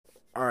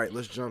All right,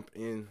 let's jump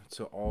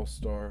into All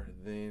Star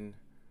then.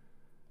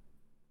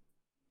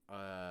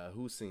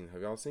 Who's seen?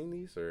 Have y'all seen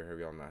these or have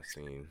y'all not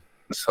seen?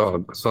 Saw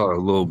a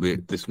little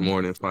bit this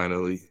morning.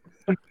 Finally,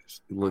 I,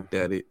 looked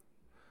at it.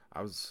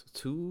 I was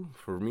two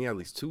for me at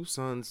least two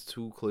Suns,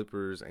 two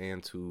Clippers,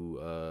 and two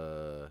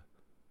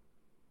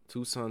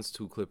Suns,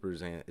 two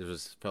Clippers, and it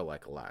just felt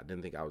like a lot. I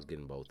didn't think I was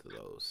getting both of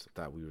those. I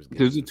thought we was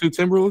There's the getting two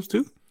Timberwolves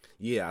too.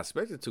 yeah. I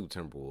expected two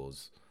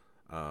Timberwolves,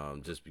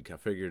 just because I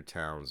figured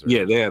Towns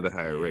Yeah, or they have the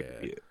higher record.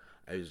 yeah. Yeah,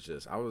 It was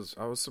just I was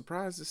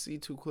surprised to see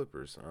two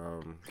Clippers.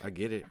 I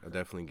get it. I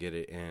definitely get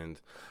it, and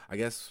I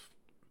guess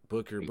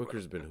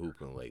Booker's been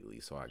hooping lately,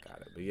 so I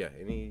got it. But yeah,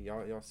 any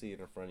y'all see it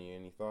in front of you?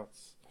 Any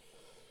thoughts?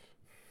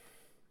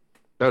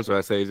 that's what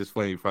I say. It's just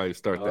funny you probably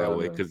start that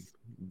way Uh, because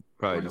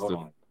probably wait, just hold a.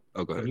 on.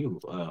 Oh, go Can ahead.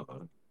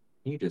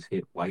 you just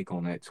hit like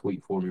on that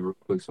tweet for me real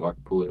quick so I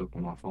can pull it up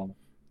on my phone?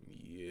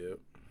 Yep,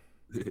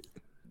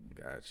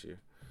 got you.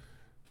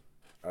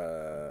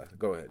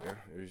 Go ahead. Yeah,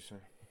 what you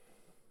saying?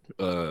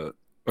 uh,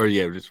 or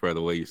yeah, just for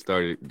the way you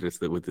started,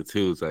 just with the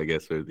twos, I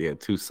guess. Or yeah,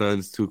 two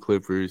Suns, two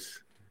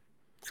Clippers,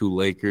 two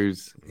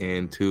Lakers,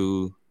 and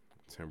two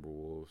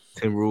Timberwolves.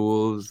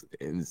 Timberwolves,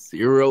 and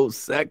zero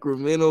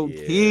Sacramento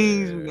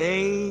Kings. Yeah.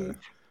 Man,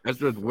 that's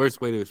the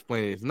worst way to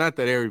explain it. It's not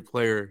that every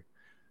player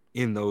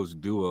in those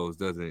duos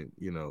doesn't,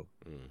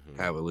 Mm-hmm.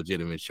 have a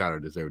legitimate shot or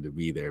deserve to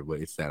be there, but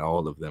it's that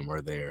all of them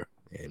are there,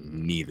 and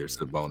neither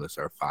Mm-hmm. Sabonis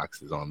or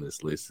Fox is on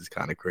this list. Is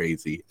kind of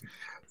crazy.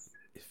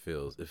 It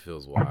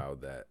feels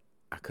wild that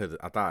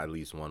I thought at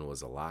least one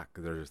was a lock.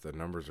 There's the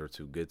numbers are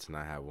too good to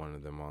not have one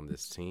of them on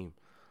this team.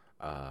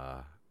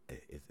 Uh,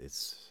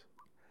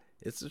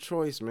 it's a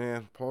choice,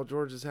 man. Paul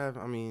George is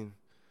having. I mean,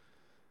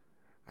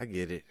 I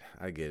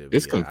get it,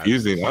 but It's yeah, I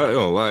confusing. just. I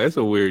don't lie. It's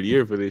a weird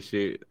year for this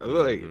shit. I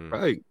feel like Mm-hmm.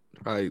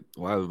 probably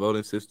why the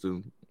voting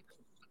system,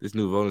 this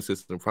new voting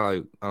system,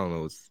 probably I don't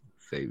know.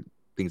 Say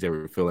things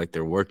ever feel like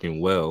they're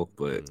working well,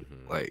 but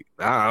Mm-hmm. like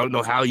I don't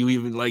know how you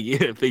even like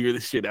yeah figure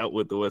this shit out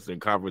with the Western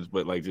Conference,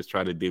 but like just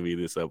try to divvy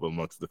this up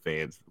amongst the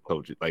fans,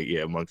 coaches, like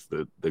yeah amongst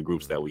the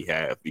groups that we Mm-hmm.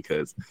 have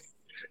because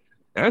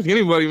ask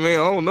anybody, man.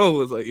 I don't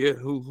know. It's like yeah,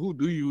 who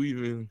do you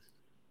even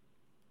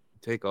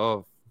take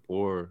off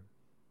for?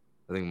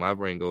 I think my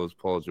brain goes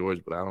Paul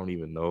George, but I don't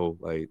even know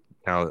like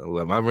Towns.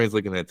 Like, my brain's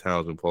looking at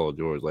Towns and Paul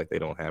George like they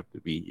don't have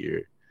to be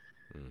here,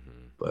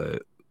 Mm-hmm.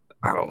 but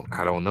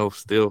I don't know.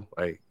 Still,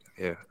 like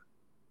yeah,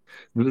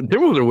 the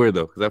Timberwolves are weird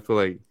though because I feel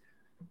like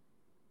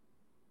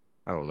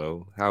I don't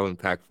know how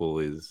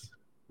impactful is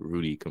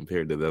Rudy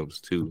compared to those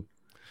two.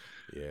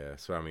 Yeah,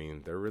 so I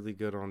mean, they're really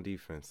good on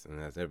defense, and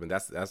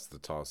that's the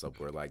toss up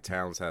where like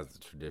Towns has the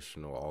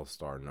traditional All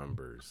Star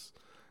numbers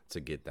to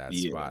get that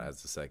Yeah, spot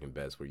as the second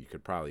best. Where you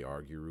could probably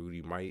argue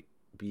Rudy might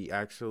be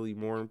actually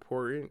more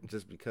important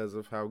just because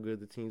of how good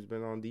the team's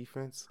been on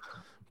defense,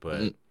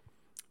 but mm,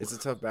 it's a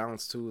tough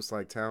balance too. It's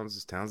like Towns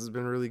has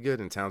been really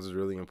good, and Towns is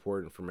really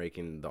important for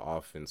making the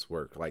offense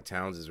work. Like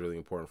Towns is really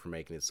important for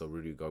making it so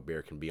Rudy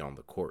Gobert can be on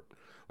the court,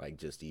 like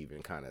just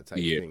even kind of type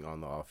yeah. thing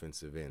on the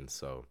offensive end.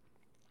 So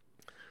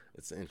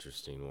it's an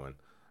interesting one.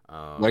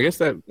 Well, I guess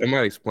Um, that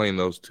might explain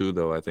those two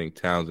though. I think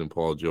Towns and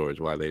Paul George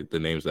why they the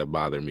names that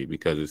bother me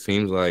because it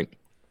seems like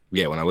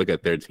yeah when I look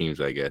at their teams,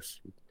 I guess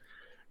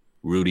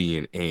Rudy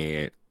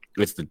and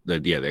it's the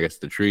yeah, I guess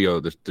the trio,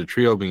 the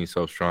trio being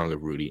so strong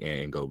of Rudy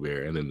and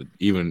Gobert, and then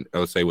even I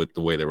would say with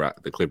the way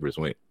the Clippers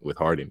went with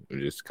Harden,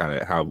 just kind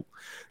of how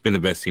been the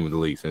best team in the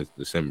league since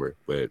December.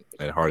 But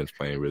and Harden's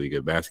playing really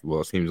good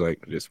basketball. It seems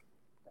like just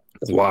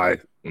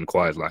Kawhi when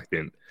Kawhi's locked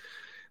in,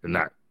 and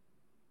not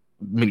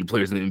many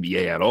players in the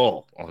NBA at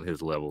all on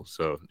his level.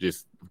 So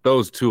just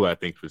those two, I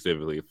think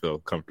specifically feel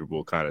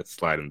comfortable kind of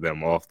sliding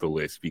them off the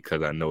list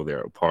because I know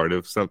they're a part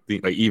of something.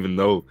 Like even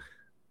though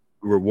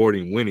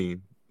rewarding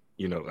winning,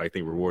 I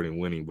think rewarding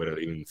winning, but it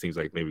even seems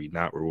like maybe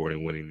not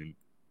rewarding winning and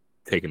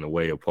taking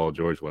away a Paul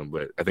George one.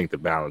 But I think the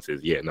balance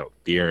is, yeah, no,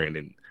 De'Aaron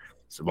and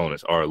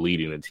Sabonis are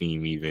leading the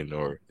team even,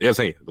 or yeah, I'm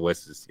saying the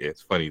West is, yeah,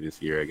 it's funny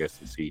this year, I guess,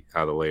 to see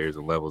how the layers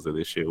and levels of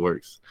this shit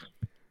works.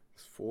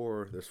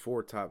 there's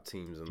four top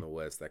teams in the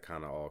West that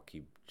kind of all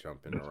keep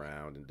jumping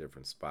around in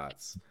different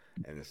spots,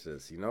 and it's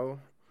just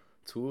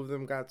two of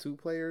them got two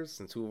players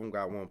and two of them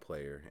got one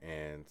player,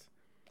 and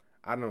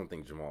I don't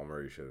think Jamal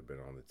Murray should have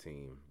been on the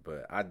team,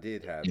 but I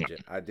did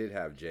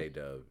have J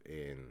Dub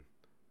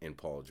in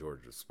Paul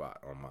George's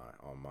spot on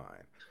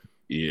mine.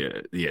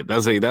 Yeah, yeah,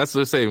 that's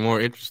let's say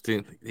more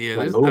interesting. Yeah,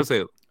 Like this who? does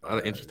say a lot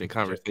of interesting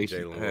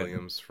conversations Jalen I had.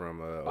 Williams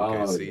from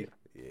Oh OKC. yeah.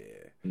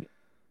 Yeah,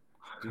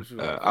 dude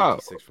shooting like Oh,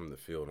 56 from the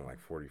field and like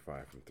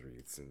 45 from three.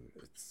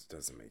 It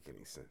doesn't make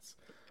any sense.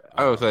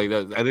 I was like Um,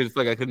 that. I didn't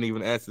feel like I couldn't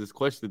even ask this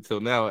question until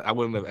now. I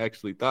wouldn't have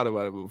actually thought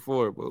about it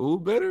before. But who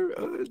better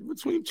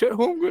between Chet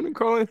Holmgren and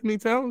Carl Anthony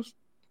Towns?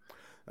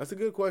 that's a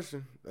good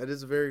question. That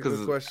is a very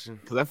good Because question.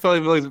 I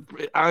felt like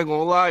I ain't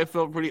gonna lie, it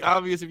felt pretty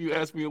obvious. If you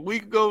asked me a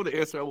week ago, the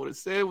answer I would have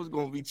said was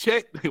gonna be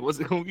Chet. It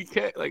wasn't gonna be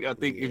Cat. Like I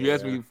think if you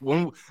asked Yeah. me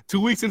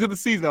 2 weeks into the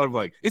season, I would be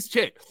like, it's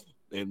Chet.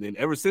 And then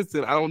ever since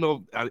then, I don't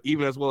know.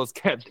 Even as well as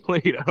Cat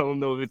played, I don't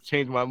know if it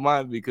changed my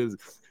mind because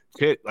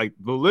Chet, like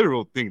the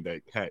literal thing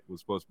that Cat was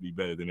supposed to be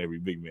better than every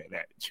big man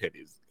at. Chet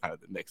is kind of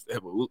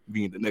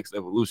being the next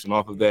evolution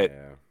off of that.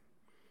 Yeah.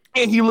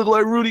 And he looked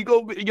like Rudy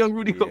Gobert, young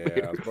Rudy Gobert.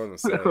 Yeah, I was about to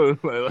say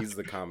So, he's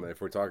the common. If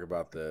we're talking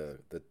about the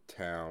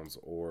Towns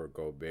or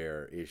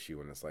Gobert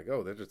issue, and it's like,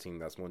 oh, there's a team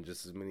that's won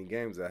just as many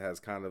games that has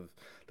kind of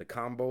the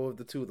combo of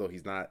the two. Though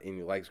he's not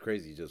any likes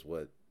crazy, just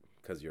what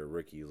because you're a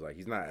rookie. He's like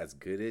he's not as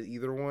good at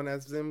either one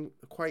as them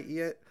quite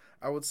yet,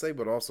 I would say.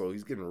 But also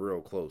he's getting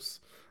real close,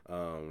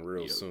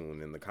 real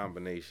soon, and the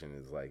combination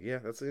is like, yeah,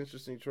 that's an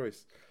interesting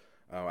choice.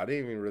 I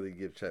didn't even really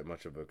give Chet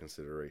much of a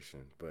consideration,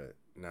 but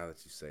now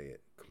that you say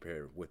it,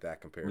 compared with that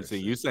comparison, see,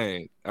 you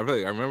saying I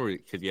remember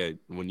because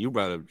when you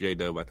brought up J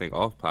Dub, I think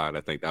off pod,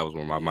 I think that was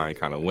where my mind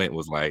kind of went,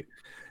 was like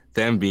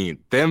them being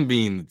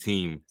the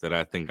team that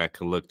I think I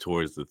can look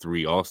towards the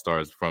 3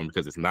 All-Stars from,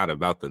 because it's not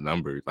about the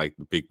numbers, like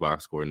the big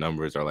box score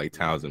numbers are like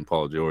Towns and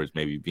Paul George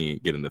maybe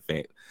getting the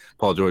fan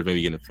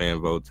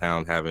vote,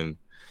 Towns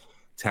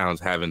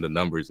having the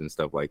numbers and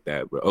stuff like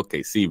that, but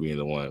OKC being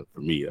the one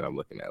for me that I'm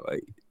looking at,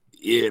 like.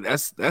 Yeah,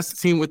 that's the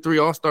team with 3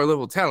 All-Star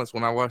level talents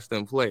when I watch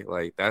them play.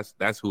 Like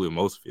that's who it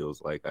most feels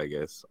like, I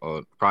guess.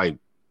 Probably most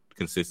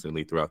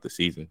consistently throughout the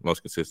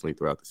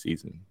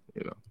season,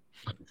 you know.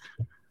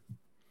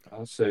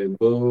 I'll say,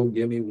 boo,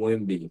 give me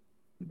Wemby.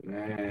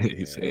 Man.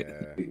 He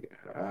said,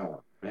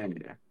 oh, man.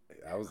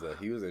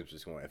 He was an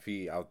interesting one.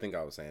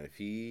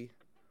 If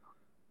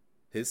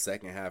his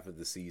second half of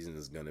the season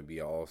is going to be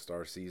an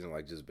all-star season,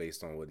 like just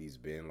based on what he's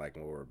been, like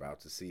what we're about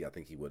to see, I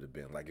think he would have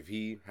been. Like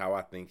how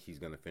I think he's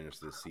going to finish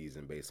this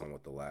season based on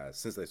what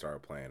since they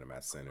started playing him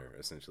at center,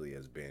 essentially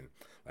has been,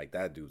 like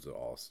that dude's an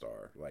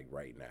all-star, like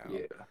right now.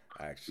 Yeah.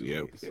 Actually.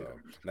 Yep. So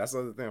that's the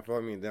other thing I feel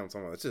like me and them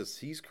talking about. It's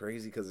just, he's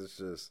crazy because it's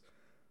just,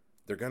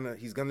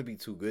 he's going to be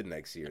too good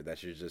next year.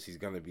 He's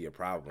going to be a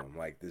problem.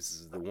 Like this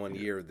is the 1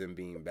 year of them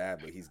being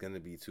bad, but he's going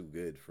to be too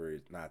good for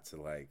it not to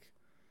like,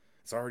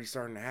 it's already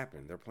starting to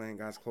happen. They're playing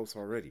guys close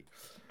already.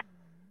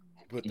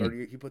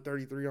 He put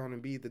 33 on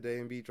Embiid the day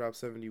Embiid dropped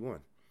 71.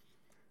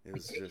 It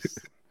was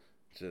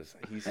just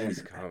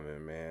he's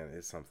coming, man.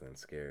 It's something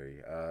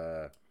scary.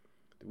 Do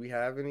we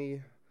have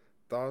any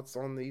thoughts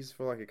on these?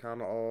 Feel like it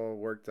kind of all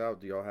worked out.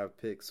 Do y'all have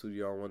picks? Who do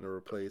y'all want to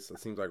replace? It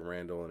seems like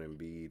Randall and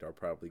Embiid are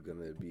probably going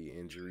to be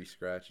injury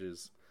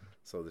scratches.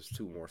 So there's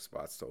 2 more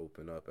spots to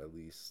open up at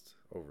least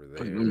over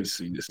there. Let me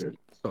see this. I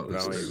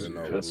don't even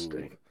know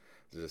who.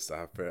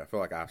 I feel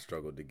like I've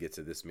struggled to get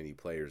to this many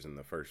players in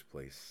the first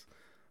place,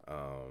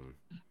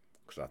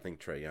 because I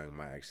think Trae Young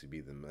might actually be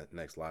the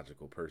next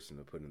logical person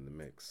to put in the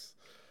mix.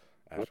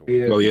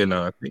 Yeah. Oh yeah,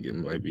 no, I think it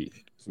might be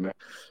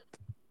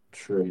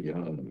Trae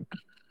Young,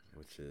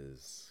 which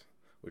is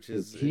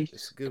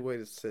it's a good way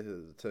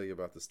to tell you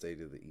about the state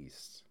of the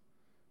East.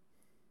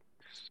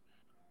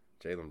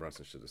 Jalen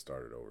Brunson should have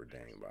started over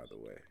Dame, by the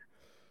way.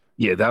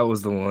 Yeah, that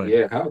was the one.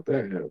 Yeah, how'd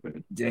that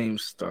happen? Dame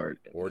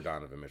started. Or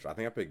Donovan Mitchell. I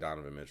think I picked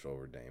Donovan Mitchell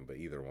over Dame, but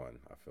either one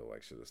I feel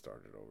like should have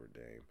started over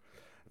Dame.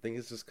 I think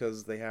it's just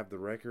because they have the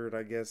record,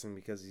 I guess, and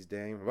because he's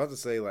Dame. I'm about to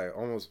say, like,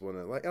 almost when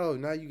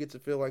now you get to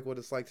feel like what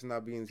it's like to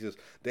not be in. Just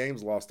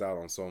Dame's lost out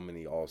on so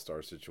many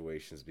all-star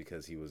situations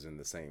because he was in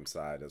the same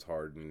side as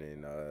Harden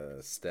and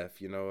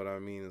Steph, you know what I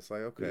mean? It's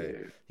like, okay,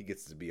 he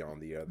gets to be on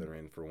the other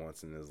end for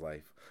once in his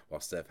life,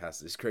 while Steph has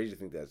to. It's crazy to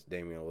think that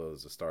Damian Lillard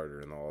is a starter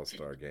in the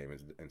all-star game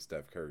and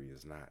Steph Curry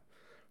is not.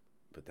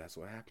 But that's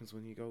what happens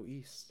when you go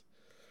east.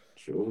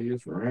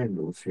 Julius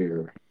Randle's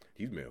here.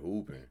 He's been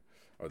hooping.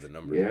 Or the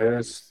numbers.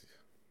 Yes.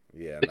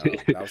 Yeah, no,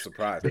 I was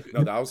surprised.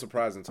 No, I was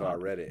surprised until I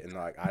read it, and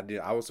like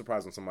I was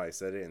surprised when somebody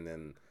said it, and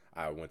then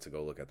I went to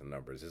go look at the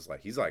numbers. It's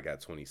like he's like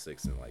at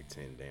 26 and like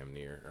 10, damn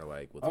near, or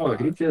like with 5.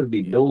 He just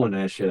be doing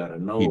that shit out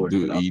of nowhere.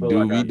 He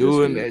be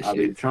doing that shit. I've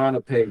been trying to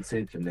pay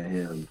attention to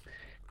him,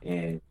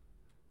 and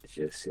it's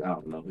just I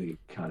don't know. He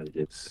kind of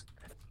just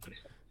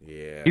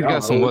he's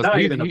got some.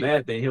 Not even a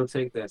bad thing. He'll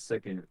take that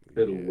second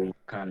fiddle role,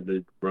 kind of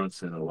did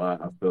Brunson a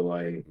lot. I feel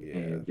like,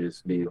 and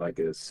just be like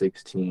a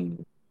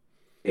 16,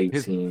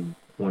 18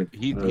 point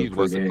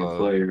per game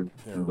player.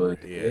 But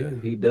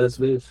he does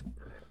this.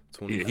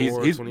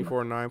 24,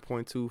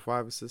 9.2,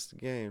 5 assists a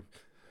game.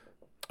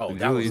 Oh,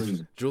 that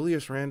was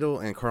Julius Randle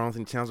and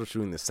Karl-Anthony Towns are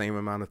shooting the same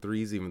amount of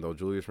threes, even though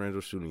Julius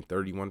Randle's shooting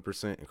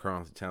 31% and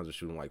Karl-Anthony Towns are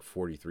shooting like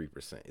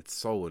 43%. It's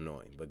so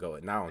annoying. But go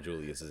ahead. Now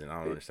Julius isn't. I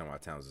don't understand why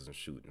Towns doesn't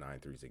shoot 9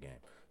 threes a game.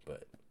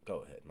 But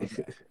go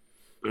ahead.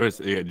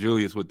 Yeah,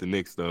 Julius with the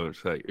Knicks though.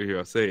 It's like here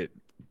I say it.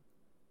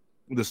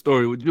 The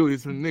story with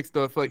Julius and the Knicks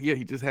stuff, like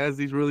he just has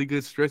these really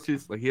good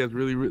stretches. Like he has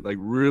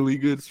really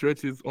good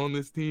stretches on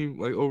this team,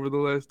 like over the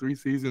last 3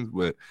 seasons.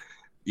 But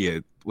yeah,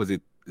 is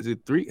it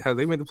 3? Have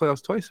they made the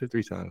playoffs twice or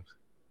 3 times?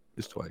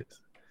 Just twice.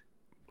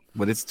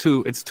 But it's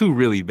two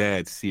really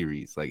bad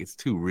series. Like it's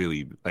 2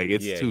 really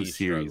two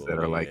series that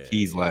are like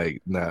he's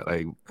like not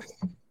like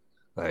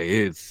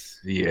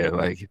it's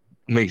like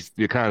makes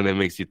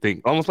you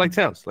think almost like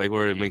Towns, like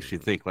where it makes you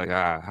think like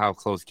how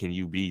close can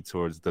you be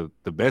towards the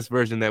best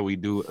version that we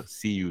do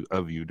see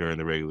of you during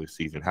the regular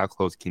season? How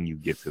close can you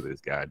get to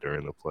this guy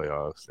during the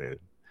playoffs? And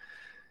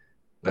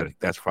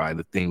that's probably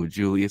the thing with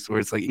Julius, where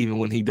it's like even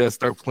when he does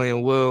start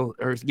playing well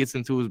or gets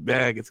into his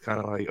bag, it's kind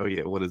of like, oh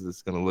yeah, what is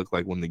this going to look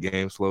like when the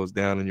game slows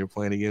down and you're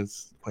playing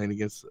against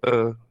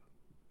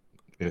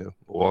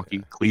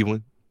Milwaukee,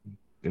 Cleveland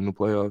in the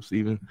playoffs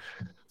even.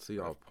 See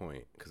y'all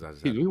point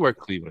because we worked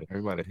Cleveland.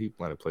 He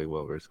might have played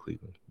well versus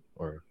Cleveland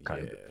or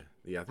kind of.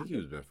 Yeah, I think he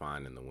was been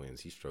fine in the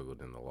wins. He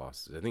struggled in the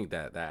losses. I think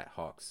that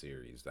Hawks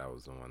series, that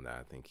was the one that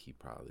I think he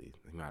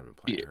might have been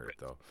playing hurt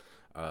though.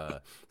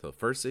 The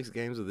first 6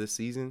 games of this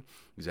season,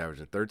 he's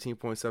averaging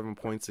 13.7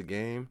 points a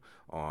game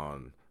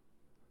on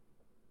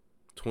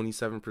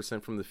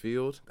 27% from the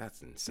field.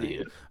 That's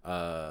insane.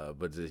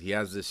 But he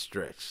has this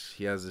stretch.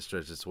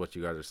 It's what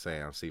you guys are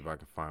saying. I'll see if I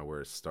can find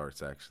where it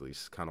starts. Actually,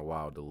 it's kind of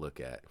wild to look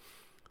at.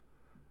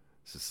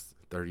 It's just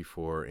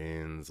 34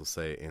 ends. We'll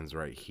say it ends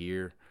right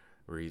here,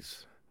 where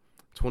he's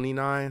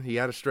 29. He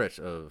had a stretch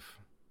of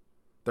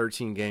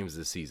 13 games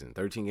this season.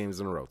 13 games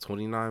in a row.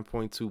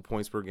 29.2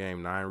 points per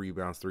game, 9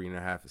 rebounds,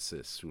 3.5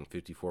 assists, shooting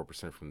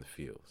 54% from the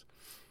field.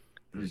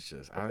 It's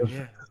just,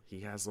 he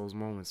has those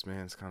moments,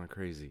 man. It's kind of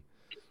crazy.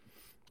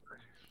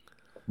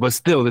 But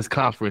still, this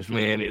conference,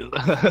 man, is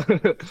that's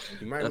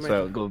what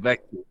I'll go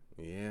back to.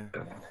 Yeah.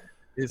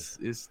 It's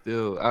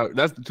still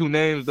that's the 2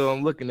 names though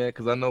I'm looking at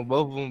because I know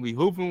both of them be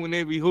hooping when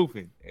they be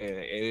hooping, and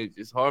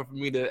it's hard for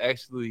me to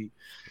actually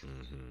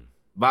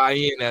buy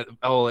in at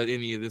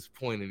any of this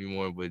point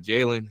anymore. But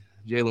Jaylen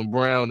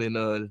Brown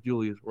and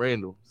Julius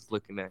Randle, just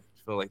looking at,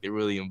 feel like they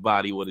really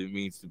embody what it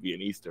means to be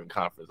an Eastern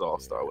Conference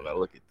All-Star. When I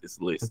look at this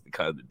list, and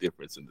kind of the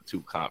difference in the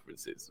 2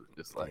 conferences,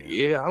 just like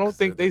I don't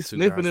think they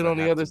sniffing it on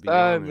the other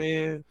side,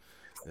 man.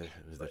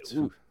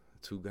 The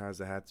two guys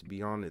that had to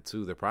be on it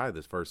too. They're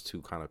probably the first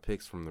 2 kind of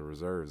picks from the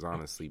reserves,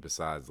 honestly,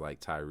 besides like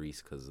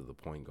Tyrese because of the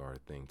point guard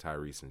thing.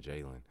 Tyrese and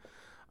Jaylen.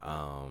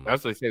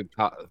 That's what I said.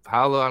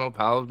 Paolo, I know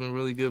Paolo's been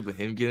really good, but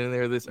him getting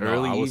there this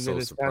early even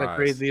is kind of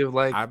crazy. Of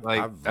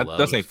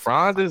that's like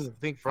Franz is. I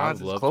think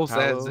Franz is close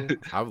Paolo.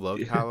 I've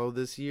loved Paolo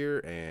this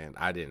year, and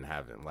I didn't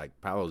have him. Like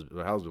Paolo's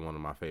been one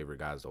of my favorite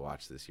guys to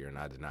watch this year, and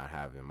I did not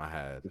have him.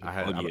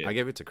 I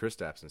gave it to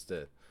Kristaps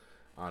instead.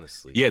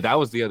 Honestly, that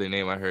was the other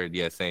name I heard.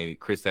 Saying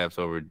Kristaps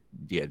over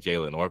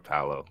Jaylen or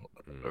Paolo,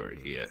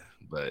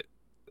 but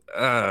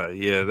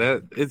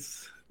that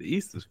it's the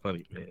East is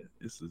funny, man.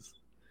 This is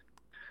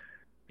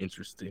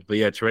interesting,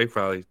 but Trey.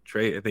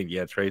 I think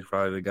Trey's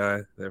probably the guy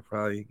that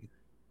probably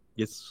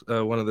gets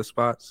one of the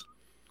spots.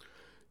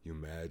 You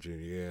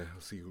imagine,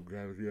 Let's see who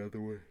grabs the other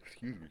way.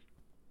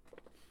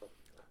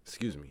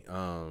 Excuse me.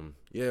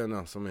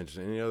 No, some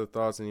interesting. Any other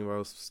thoughts? Anyone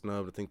else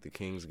snubbed? I think the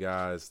Kings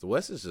guys. The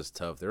West is just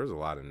tough. There was a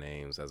lot of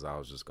names as I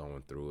was just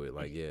going through it.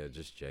 Like,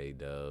 just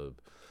J-Dub.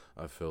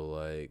 I feel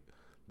like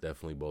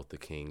definitely both the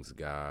Kings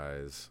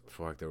guys. I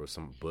feel like there was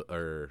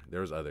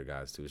there was other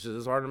guys too.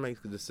 It's hard to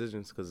make the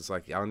decisions because it's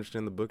like I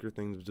understand the Booker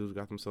thing. The dudes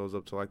got themselves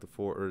up to like the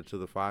 4 or to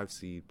the 5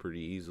 seed pretty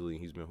easily.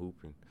 He's been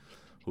hooping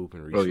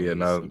recently. Oh yeah,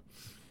 no. So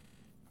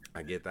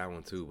I get that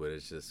one too, but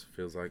it just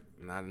feels like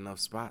not enough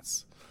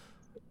spots.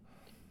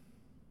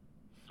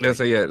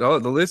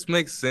 The list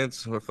makes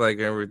sense with like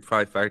every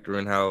probably factor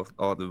in how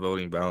all the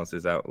voting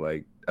balances out.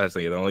 Like I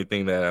say, the only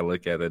thing that I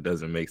look at that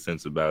doesn't make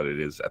sense about it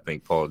is I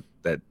think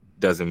that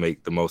doesn't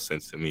make the most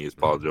sense to me is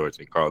Paul George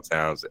and Karl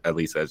Towns. At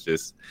least that's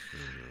just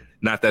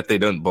not that they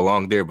don't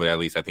belong there, but at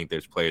least I think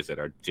there's players that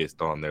are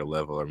just on their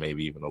level or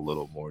maybe even a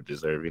little more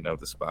deserving of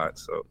the spot.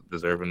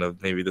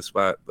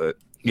 But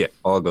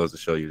all goes to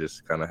show you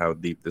just kind of how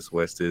deep this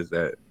West is.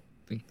 That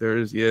I think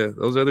there's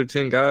those other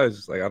 10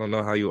 guys. Like I don't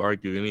know how you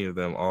argue any of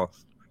them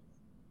off.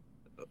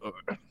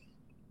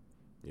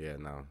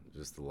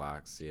 Just the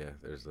locks.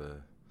 There's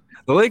the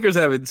Lakers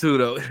have it too,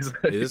 though.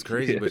 It is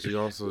crazy, but you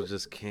also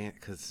just can't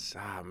because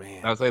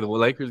man. I was like, the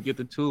Lakers get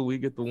the 2, we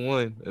get the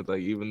 1. It's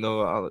like even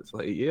though it's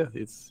like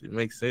it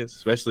makes sense,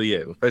 especially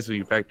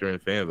you factor in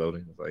fan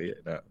voting. It's like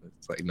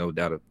it's like no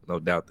doubt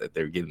that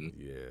they're getting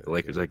the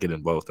Lakers are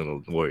getting both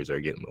and the Warriors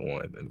are getting the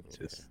 1, and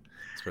just.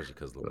 Especially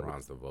because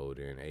LeBron's the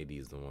voter and AD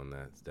is the one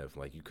that's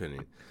definitely like you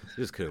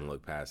just couldn't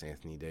look past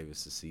Anthony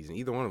Davis this season.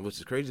 Either one, which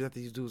is crazy that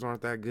these dudes aren't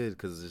that good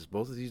because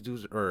both of these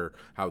dudes, or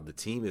how the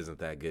team isn't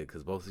that good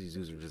because both of these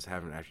dudes are just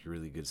having actually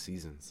really good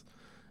seasons.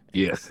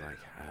 And it's like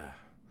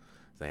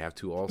they have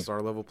 2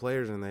 all-star level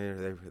players and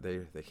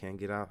they can't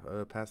get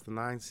out past the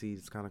 9 seed.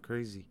 It's kind of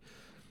crazy.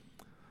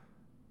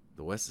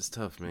 The West is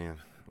tough, man.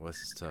 The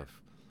West is tough.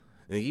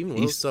 And even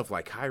little stuff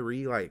like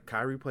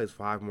Kyrie plays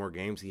 5 more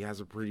games. He has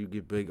a pretty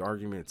good big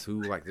argument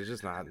too. Like there's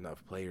just not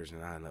enough players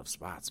and not enough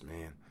spots,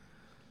 man.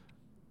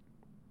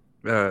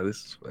 This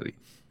is funny.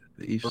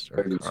 The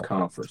Eastern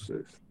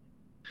conferences.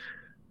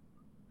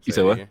 You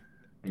said what?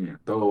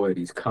 Throw away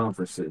these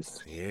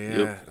conferences.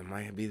 That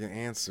might be the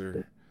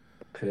answer.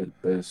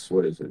 Best,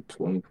 what is it?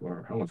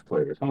 24. How much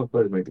players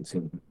make the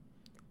team?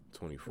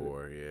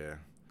 24.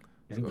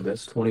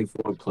 That's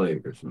 24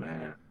 players,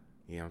 man.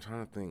 I'm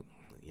trying to think.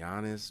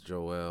 Giannis,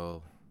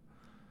 Joel.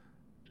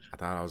 I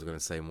thought I was going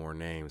to say more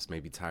names.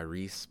 Maybe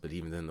Tyrese, but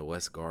even then the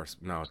West guards.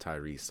 No,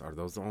 Tyrese. Are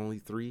those the only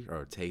 3?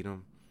 Or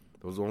Tatum?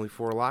 Those are the only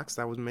 4 locks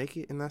that would make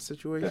it in that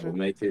situation? That would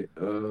make it.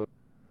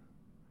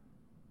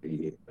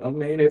 Yeah. I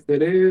mean, if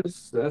it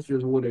is, that's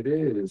just what it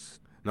is.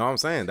 No, I'm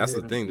saying that's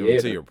the Yeah, thing. yeah,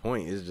 To your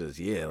point, it's just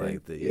yeah,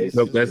 like the yeah. East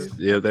Nope, is that's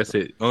just that's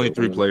it. Only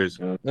three players.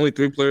 Only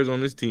three players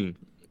on this team.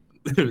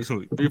 There's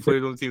only three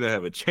players on the team that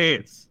have a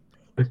chance.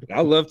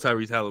 I love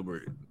Tyrese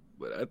Halliburton,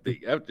 but I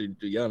think after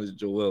Giannis,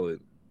 Joel, and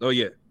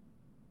Giannis,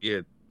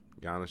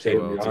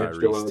 Joel,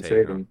 Tyrese, Joel Tatum.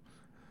 Tatum.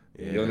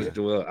 Yeah. Giannis,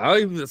 Joel. I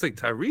even it's like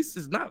Tyrese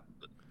is not.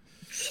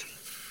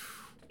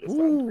 If I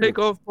Ooh, take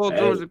off Paul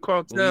George and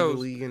Carl lead the Towns,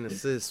 league in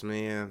assists,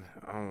 man.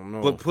 I don't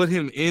know. but put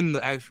him in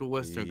the actual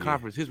Western Yeah.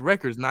 Conference, his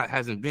record's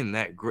hasn't been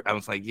that great. I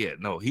was like, yeah,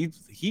 no, he'd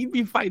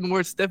be fighting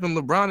where Steph and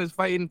LeBron is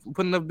fighting,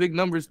 putting up big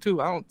numbers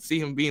too. I don't see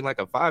him being like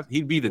a 5.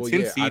 He'd be the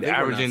 10 seed,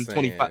 averaging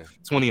 20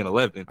 and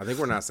 11. I think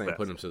we're not saying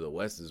put him to the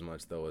West as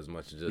much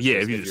just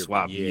if you just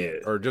swap,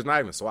 or just not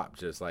even swap,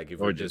 just like if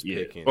we're just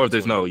picking, or if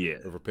there's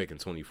if we're picking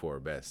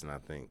 24 best, and I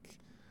think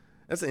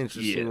that's an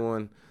interesting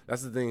one.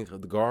 That's the thing.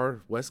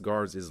 The West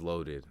guards is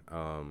loaded.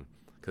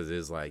 Because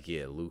it's like,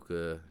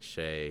 Luka,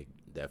 Shea,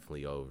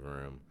 definitely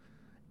over him.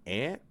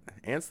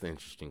 Ant's the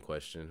interesting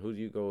question. Who do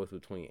you go with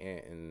between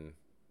Ant and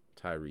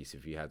Tyrese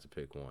if you had to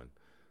pick one?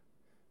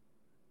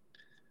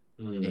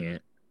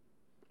 Ant.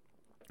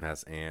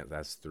 That's Ant.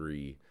 That's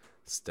 3.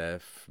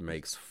 Steph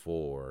makes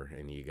 4,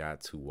 and you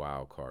got 2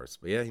 wild cards.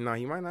 But he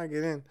might not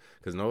get in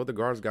because no other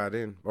guards got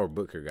in, or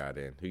Booker got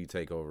in. Who you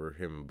take over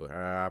him? But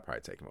I'll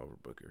probably take him over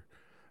Booker.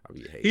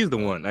 He's the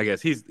one, I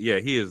guess. He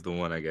is the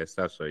one, I guess.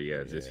 That's right.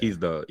 He's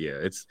the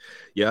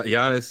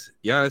Giannis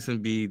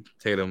and Embiid,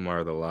 Tatum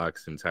are the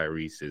locks, and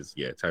Tyrese is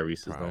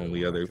the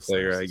only other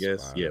player, I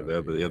guess.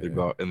 The other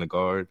guard in the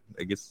guard.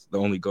 I guess the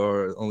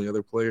only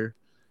other player.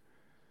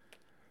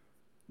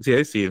 Yeah,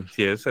 I see him.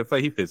 Yeah, it's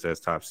like he fits as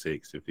top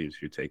 6 if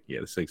you're taking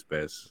the 6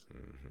 best.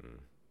 Mm-hmm.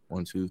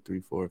 1, 2, 3,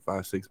 4,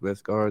 5, 6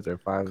 best guards, or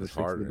 5 or 6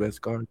 of the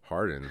best guards.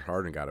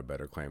 Harden got a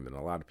better claim than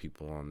a lot of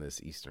people on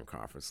this Eastern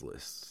Conference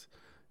list.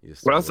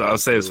 Well, also, I'll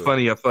say it's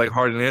funny. I feel like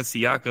Harden and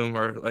Siakam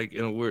are like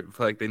in a weird. I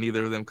feel like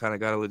neither of them kind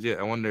of got a legit.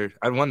 I wondered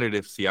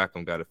if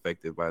Siakam got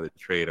affected by the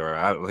trade, or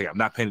I'm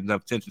not paying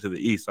enough attention to the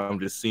East, so I'm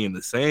just seeing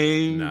the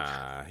same.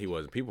 Nah, he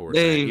wasn't. People were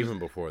saying even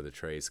before the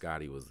trade,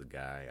 Scotty was the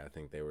guy. I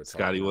think they were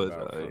talking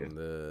about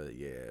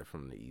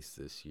from the East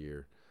this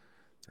year.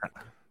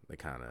 They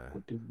kind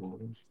of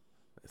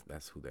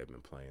that's who they've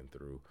been playing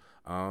through.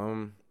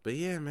 But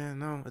yeah, man,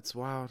 no, it's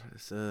wild.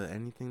 It's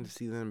anything to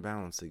see them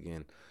balance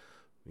again.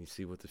 We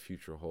see what the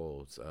future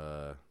holds. Who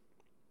are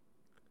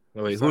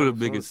the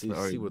biggest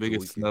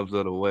snubs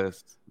of the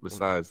West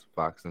besides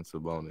Fox and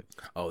Sabonis?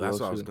 Oh,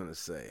 that's what I was gonna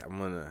say.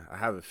 I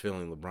have a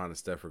feeling LeBron and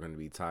Steph are gonna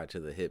be tied to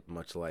the hip,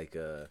 much like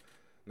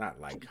not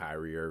like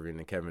Kyrie Irving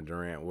and Kevin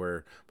Durant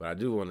were, but I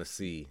do want to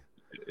see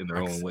in their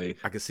own way.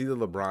 I can see the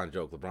LeBron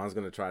joke. LeBron's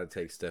going to try to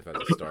take Steph as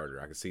a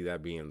starter. I can see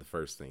that being the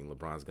first thing.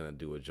 LeBron's going to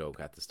do a joke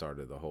at the start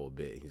of the whole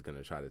bit. He's going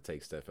to try to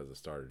take Steph as a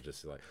starter,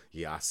 just like,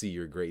 I see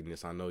your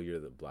greatness. I know you're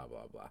the blah,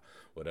 blah, blah,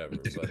 whatever.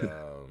 But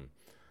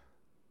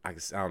I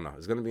don't know.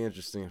 It's going to be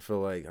interesting. I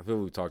feel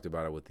we talked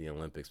about it with the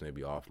Olympics,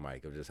 maybe off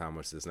mic, of just how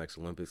much this next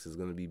Olympics is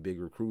going to be big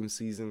recruiting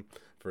season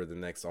for all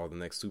the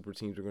next super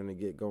teams are going to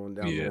get going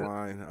down the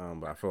line.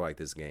 But I feel like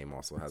this game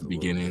also has a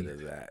little bit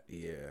of that.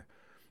 Yeah.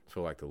 I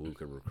feel like the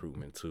Luka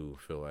recruitment too.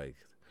 I feel like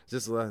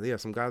just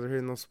some guys are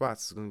hitting those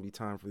spots. It's going to be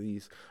time for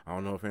these. I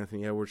don't know if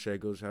Anthony Edwards, Shai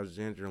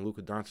Gilgeous-Alexander, and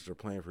Luka Doncic are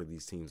playing for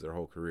these teams their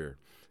whole career.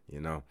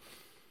 Yeah.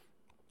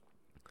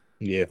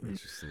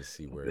 Interesting to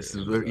see where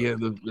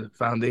the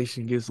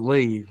foundation gets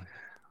laid.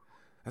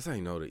 That's how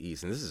you know the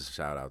East, and this is a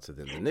shout out to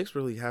them. The Knicks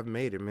really have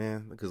made it,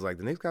 man, because the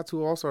Knicks got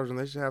 2 All-Stars, and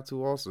they should have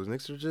 2 All-Stars.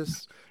 Knicks are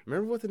just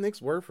remember what the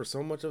Knicks were for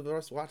so much of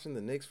us watching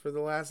the Knicks for the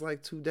last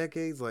 2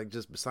 decades.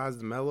 Just besides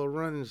the Melo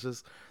run, it's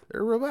just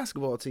they're a real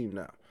basketball team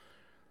now.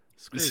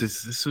 This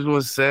is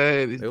what's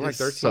sad. They were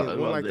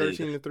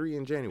 13-3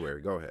 in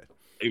January. Go ahead.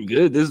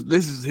 Good.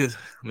 This is his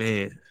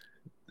man.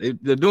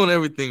 They're doing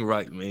everything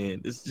right,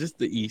 man. It's just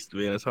the East,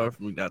 man. It's hard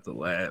for me not to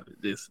laugh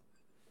at this.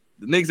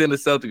 The Knicks and the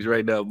Celtics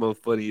right now both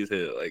funny as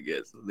hell, I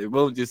guess. They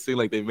both just seem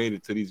like they made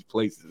it to these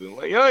places. And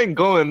y'all ain't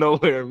going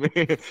nowhere, man.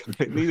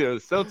 Neither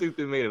the Celtics,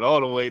 they made it all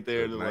the way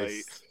there.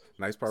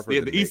 Nice part for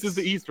the East is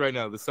the East right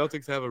now. The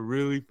Celtics have a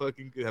really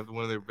fucking good, have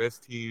one of their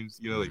best teams.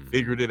 They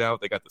figured it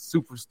out. They got the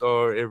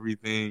superstar,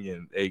 everything,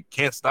 and they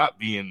can't stop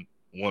being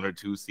 1 or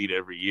 2 seed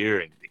every year,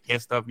 and they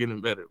can't stop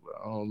getting better.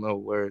 But I don't know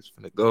where it's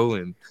going to go,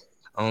 and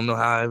I don't know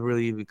how I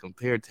really even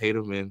compare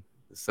Tatum and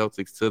the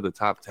Celtics to the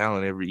top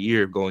talent every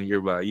year, going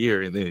year by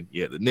year. And then,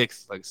 the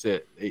Knicks, like I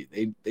said,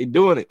 they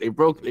doing it. They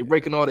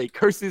breaking all their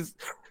curses,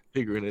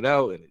 figuring it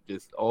out, and it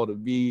just all to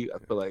be. I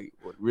feel like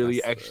what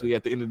really actually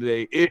at the end of the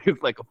day is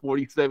like a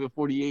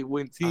 47-48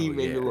 win team,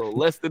 maybe a little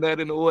less than that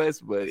in the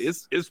West, but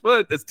it's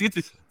fun. That's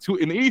 2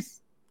 in the East.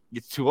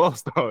 Gets 2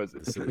 All-Stars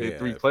and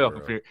 3 playoff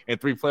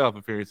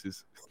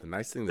appearances. The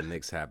nice thing the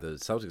Knicks have, the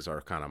Celtics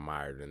are kind of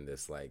mired in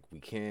this.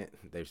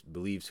 They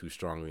believe too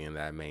strongly in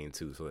that main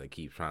too, so they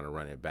keep trying to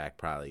run it back,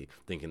 probably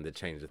thinking to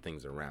change the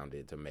things around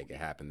it to make it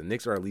happen. The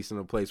Knicks are at least in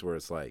a place where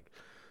it's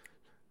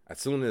As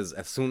soon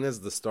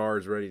as the star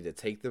is ready to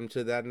take them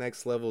to that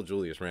next level,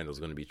 Julius Randle's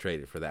going to be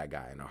traded for that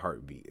guy in a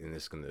heartbeat, and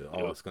it's going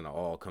to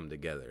all come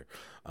together.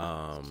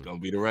 It's going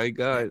to be the right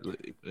guy.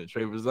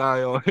 Trade for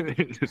Zion.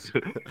 So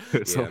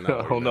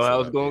I don't know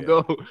how it's going to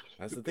go.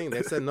 That's the thing.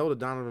 They said no to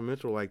Donovan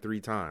Mitchell like 3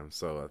 times,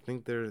 so I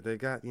think they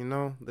got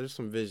there's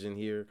some vision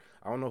here.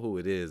 I don't know who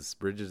it is.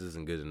 Bridges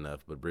isn't good enough,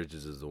 but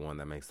Bridges is the one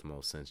that makes the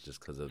most sense just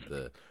because of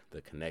the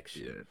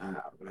connection.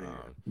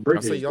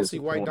 Y'all see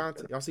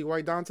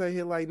White Dante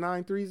hit like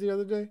 9 threes the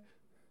other day?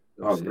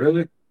 Oh,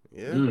 really?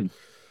 Yeah.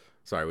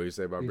 Sorry, what did you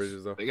say about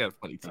Bridges though? They got a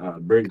funny team.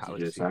 Bridges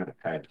just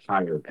had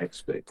higher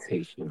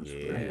expectations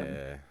for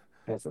him.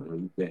 That's a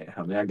really bad.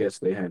 I mean, I guess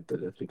they had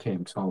the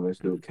Cam Thomas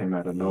dude came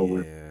out of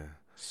nowhere. Yeah.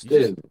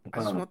 Still, I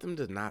just want them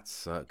to not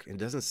suck. It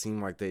doesn't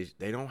seem like they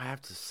don't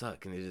have to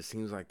suck, and it just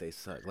seems like they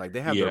suck. Like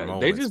they have their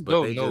moments, they just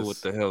don't know what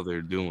the hell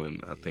they're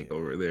doing. I think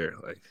over there,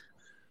 like.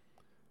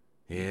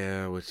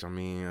 Yeah, which I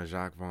mean, a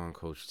Jacques Vaughn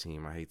coach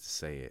team. I hate to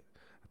say it.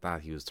 I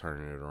thought he was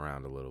turning it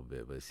around a little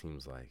bit, but it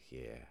seems like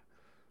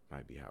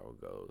might be how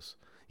it goes.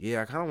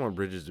 Yeah, I kind of want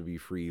Bridges to be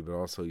free, but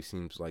also he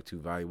seems like too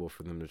valuable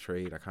for them to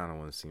trade. I kind of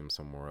want to see him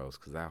somewhere else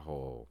because that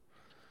whole.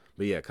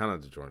 But yeah, kind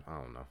of the Jordan. I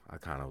don't know. I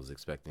kind of was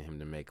expecting him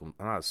to make him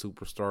not a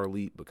superstar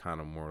elite, but kind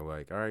of more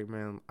like, all right,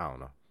 man. I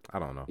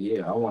don't know.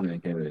 Yeah, I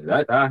wanted him.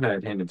 I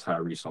had him and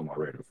Tyrese on my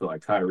radar. I feel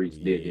like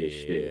Tyrese did his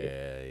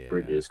shit. Yeah.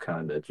 Bridges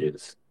kind of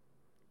just.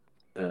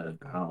 I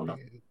don't know.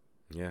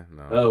 Yeah,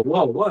 no.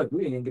 What?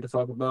 We didn't get to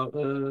talk about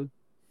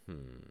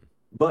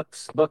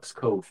Bucks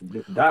coach.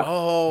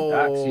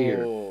 Doc's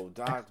here.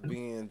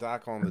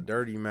 Doc on the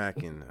dirty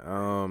macking.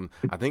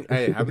 I think.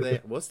 Hey,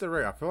 what's the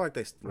rate? I feel like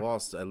they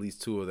lost at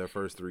least 2 of their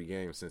first 3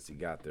 games since he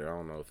got there. I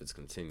don't know if it's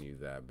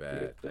continued that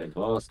bad. Yeah, they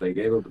lost. They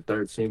gave up a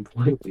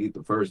 13-point lead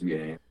the first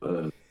game.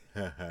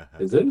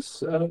 Is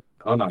this?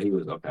 Oh no, he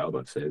was okay. I was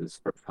about to say this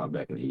first time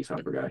back in the East.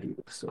 I forgot he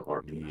was still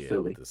arguing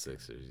Philly. With the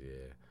Sixers.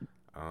 Yeah.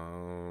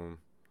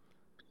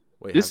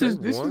 Wait, this is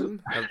won?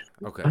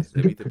 Okay.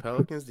 They beat the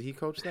Pelicans. Did he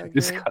coach that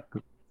game?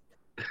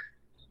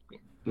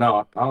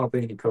 No, I don't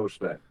think he coached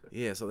that.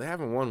 Yeah, so they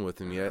haven't won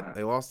with him yet.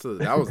 They lost to.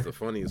 That was the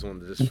funniest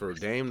one, just for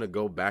Dame to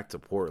go back to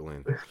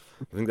Portland.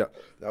 I think that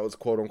was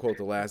quote unquote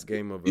the last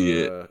game of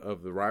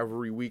the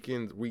rivalry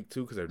weekend, week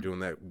 2, because they're doing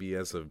that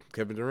BS of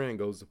Kevin Durant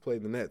goes to play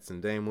the Nets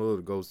and Dame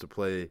Lillard goes to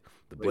play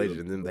the Blazers,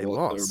 and then they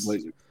lost.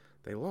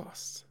 They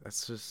lost.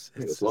 That's just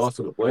it's lost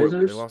to the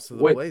Blazers. They lost to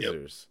the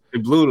Blazers. They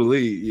blew the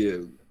lead. Yeah,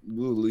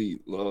 blew the lead.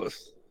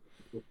 Lost.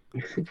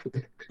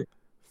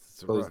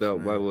 Closed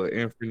out by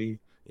Anthony.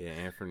 Yeah,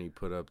 Anthony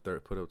put up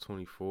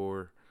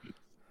 24.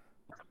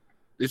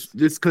 It's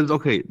just because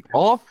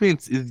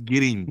offense is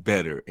getting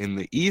better, and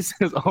the East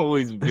has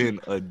always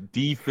been a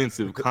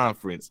defensive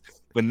conference.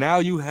 But now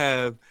you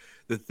have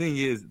the thing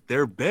is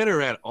they're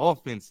better at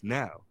offense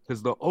now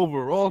because the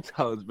overall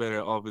talent is better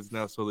at offense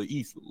now, so the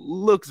East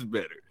looks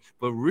better.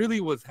 But really,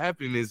 what's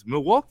happening is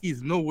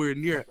Milwaukee's nowhere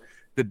near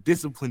the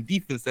disciplined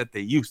defense that they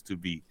used to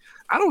be.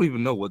 I don't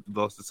even know what the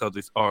Boston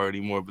Celtics are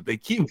anymore, but they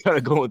keep kind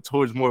of going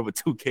towards more of a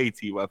 2K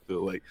team, I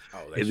feel like.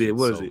 Oh, they shoot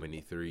so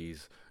many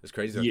threes. It's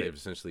crazy that they've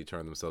essentially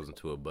turned themselves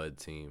into a Bud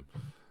team.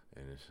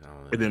 And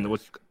then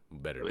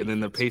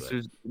the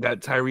Pacers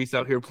got Tyrese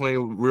out here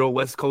playing real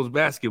West Coast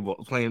basketball,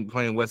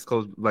 playing West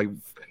Coast. Like,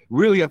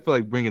 really, I feel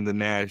like bringing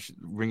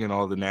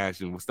all the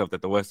Nash and stuff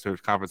that the Western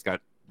Conference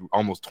got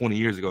almost 20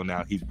 years ago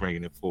now. He's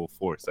bringing it full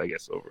force, I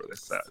guess, over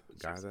this side.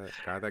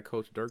 Guy that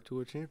coached Dirk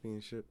to a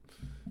championship.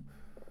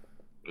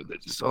 They're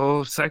just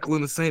all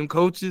cycling the same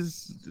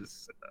coaches.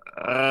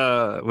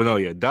 Doc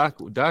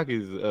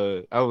is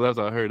that's what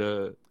I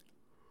heard.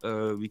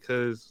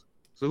 Because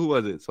so who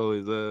was it? So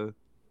is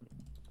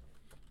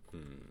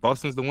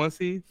Boston's the 1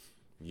 seed?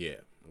 Yeah,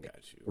 got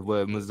you.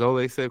 But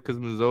Mazzola said because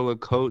Mazzola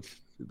coached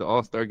the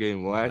All-Star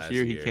game last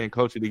year, he can't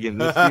coach it again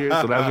this year.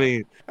 So that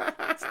means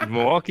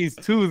Milwaukee's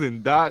 2,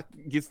 then Doc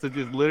gets to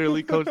just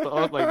literally coach the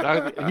All-Star.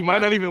 Like he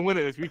might not even win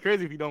it. It'd be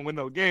crazy if he don't win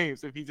no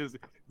games. If he just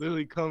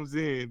literally comes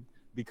in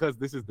because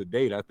this is the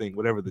date, I think,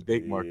 whatever the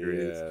date marker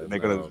is, and they're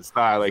gonna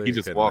decide. Like he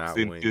just walks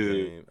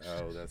into.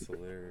 Oh, that's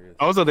hilarious.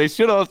 Also,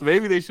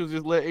 maybe they should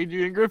just let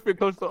Adrian Griffin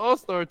coach the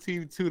All-Star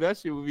team too. That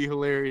shit would be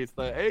hilarious.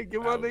 Like, hey,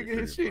 give my nigga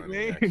his shit,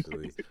 man.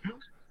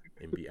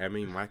 I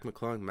mean, Mac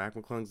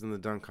McClung's in the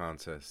dunk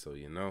contest, so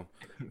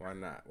why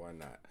not?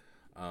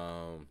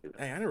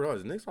 Hey, I didn't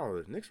realize the Knicks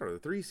are the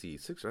 3 seed.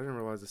 I didn't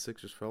realize the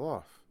Sixers fell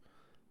off.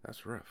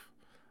 That's rough.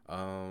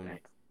 The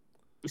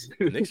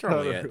Knicks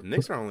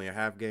are only a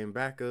half game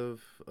back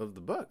of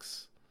the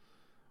Bucks.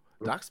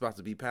 Doc's about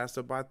to be passed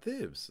up by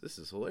Thibs. This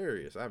is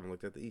hilarious. I haven't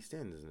looked at the East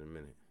End in a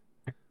minute.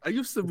 I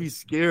used to be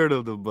scared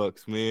of the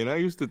Bucks, man. I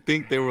used to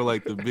think they were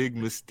like the big,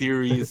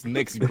 mysterious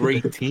next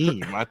great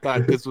team. I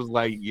thought this was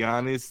like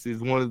Giannis is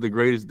one of the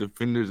greatest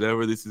defenders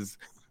ever. This is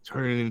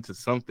turning into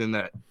something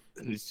that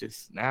is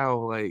just now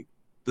like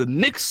the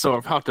Knicks are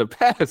about to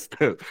pass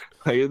them.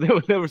 Like they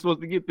were never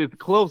supposed to get this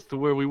close to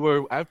where we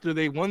were after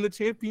they won the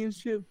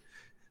championship.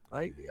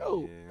 Like,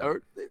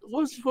 it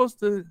was supposed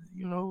to,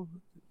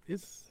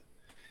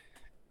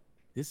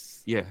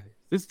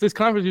 this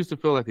conference used to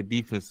feel like a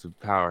defensive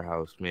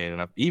powerhouse, man.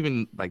 And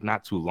even like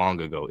not too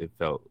long ago, it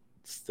felt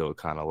still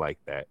kind of like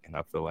that. And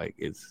I feel like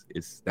it's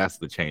that's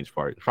the change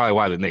part. Probably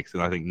why the Knicks,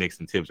 and I think Knicks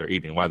and Tibbs are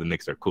eating. Why the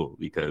Knicks are cool,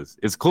 because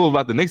it's cool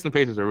about the Knicks and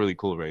Pacers are really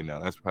cool right now.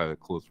 That's probably the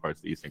coolest parts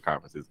of the Eastern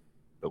Conference is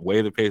the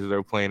way the Pacers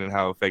are playing and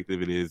how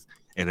effective it is.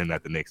 And then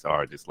that the Knicks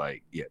are just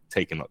like,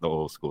 taking the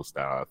old school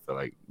style. I feel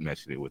like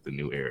meshing it with the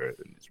new era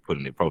and just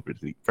putting it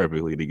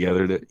perfectly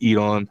together to eat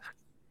on.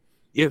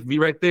 Yeah, be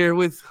right there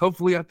with,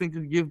 hopefully, I think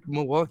it'll give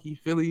Milwaukee,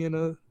 Philly,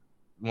 and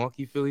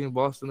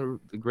Boston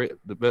a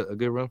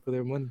good run for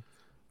their money.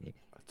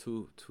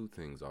 Two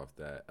things off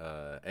that.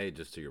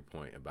 Just to your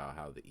point about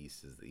how the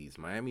East is the East.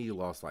 Miami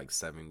lost like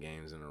 7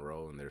 games in a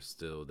row, and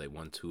they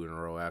won 2 in a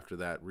row after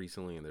that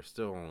recently, and they're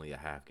still only a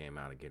half game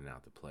out of getting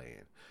out to play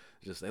in.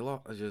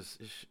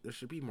 There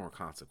should be more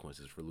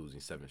consequences for losing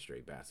 7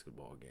 straight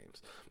basketball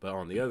games. But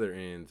on the other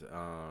end,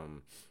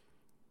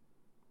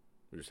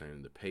 we're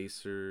saying the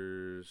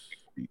Pacers.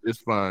 It's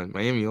fine.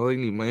 Miami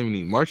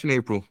need March and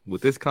April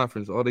with this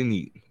conference. All they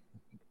need.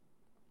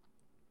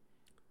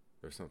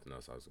 There's something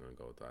else I was gonna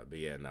go with that, but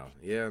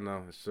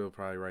no, it's still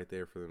probably right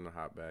there for them to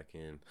hop back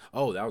in.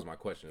 Oh, that was my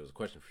question. It was a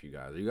question for you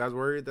guys. Are you guys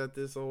worried that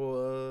this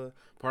whole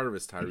part of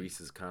his Tyrese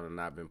has kind of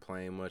not been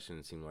playing much, and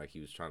it seemed like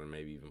he was trying to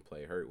maybe even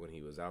play hurt when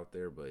he was out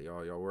there? But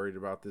y'all worried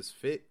about this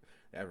fit?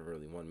 They haven't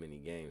really won many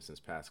games since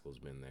Pascal's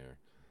been there.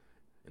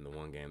 In the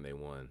one game they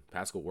won,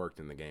 Pascal worked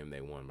in the game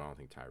they won, but I don't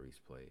think Tyrese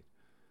played.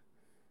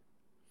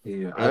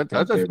 Yeah, I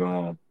think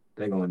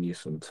they're gonna need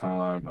some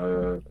time.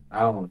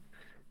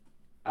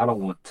 I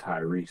don't want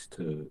Tyrese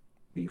to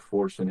be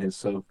forcing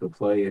himself to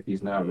play if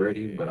he's not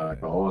ready, but I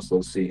can also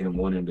see him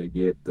wanting to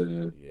get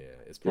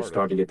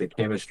start to get the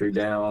chemistry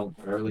down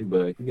early.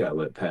 But you gotta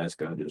let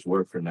Pascal just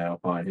work for now,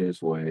 find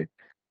his way,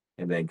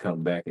 and then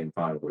come back and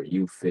find where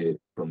you fit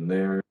from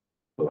there. I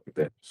feel like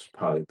that's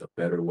probably the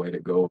better way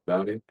to go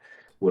about it.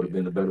 Would have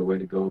been the better way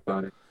to go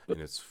about it. And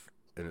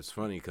it's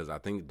funny because I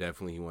think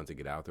definitely he wanted to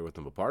get out there with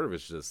them, but part of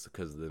it's just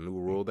because the new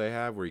rule they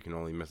have where you can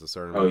only miss a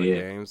certain amount of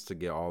games to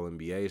get all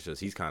NBA. It's just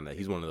he's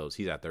one of those.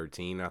 He's at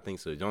 13, I think,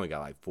 so he's only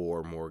got like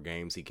 4 more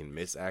games he can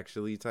miss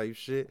actually type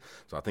shit.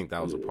 So I think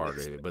that was a part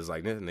of it. But it's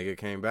like this nigga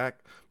came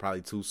back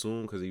probably too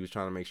soon because he was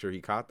trying to make sure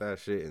he caught that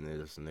shit, and then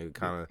this nigga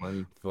kind of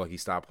feel like he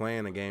stopped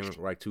playing a game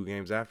like 2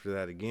 games after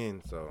that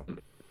again. So.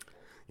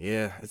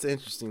 Yeah, it's an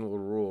interesting little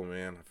rule,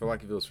 man. I feel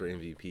like if it was for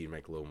MVP, it'd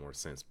make a little more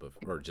sense,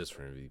 or just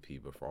for MVP,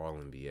 but for all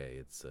NBA,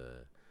 it's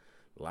a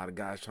lot of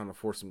guys trying to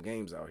force some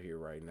games out here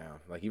right now.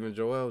 Like even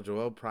Joel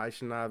probably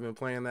should not have been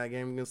playing that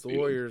game against the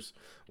Warriors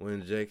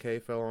when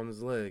JK fell on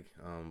his leg.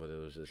 But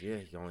it was just,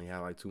 he only had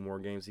like 2 more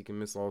games he can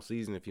miss all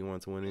season if he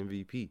wanted to win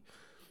MVP.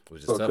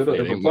 Which is tough.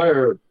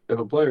 If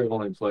a player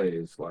only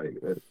plays, like,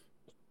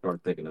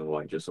 start thinking of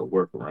like just a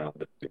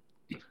workaround.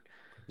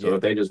 So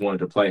if they just wanted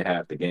to play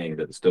half the game,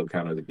 does it still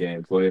count as a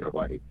game played, or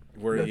like?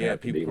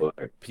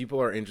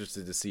 People are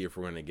interested to see if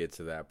we're going to get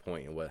to that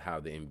point and how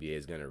the NBA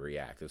is going to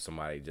react if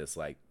somebody just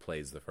like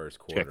plays the first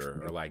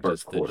quarter or like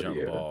just the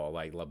jump ball,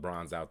 like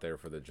LeBron's out there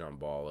for the jump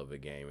ball of a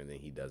game and then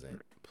he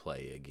doesn't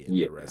play again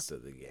the rest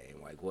of the game.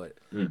 Like what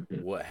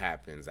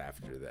happens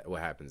after that?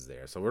 What happens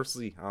there? So we'll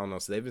see. I don't know.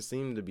 So they've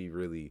seemed to be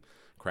really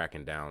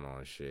cracking down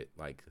on shit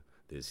like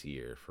this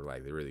year for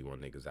like they really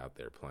want niggas out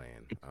there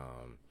playing.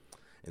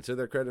 And to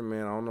their credit,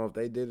 man, I don't know if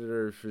they did it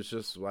or if it's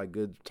just like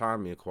good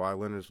timing. Kawhi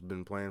Leonard's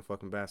been playing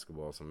fucking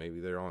basketball, so maybe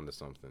they're on to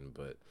something.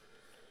 But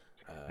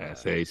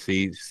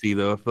see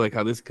though, I feel like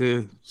how this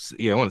could.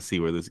 I want to see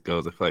where this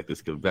goes. I feel like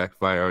this could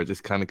backfire, or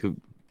just kind of could.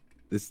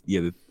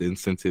 The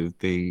incentive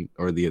thing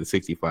or the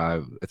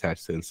 65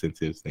 attached to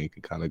incentives thing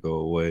could kind of go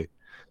away.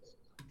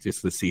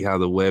 Just to see how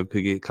the web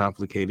could get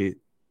complicated,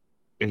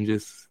 and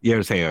just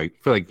I'm saying, like,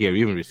 I feel like we've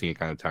even seen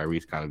kind of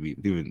Tyrese kind of be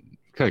even.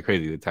 Kind of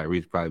crazy that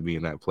Tyrese probably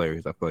being that player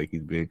because I feel like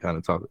he's been kind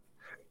of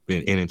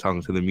been in and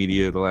talking to the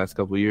media the last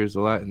couple of years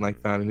a lot and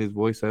like finding his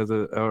voice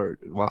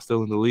while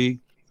still in the league.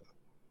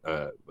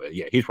 But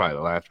he's probably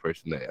the last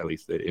person that at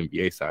least the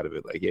NBA side of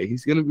it, like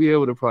he's gonna be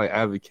able to probably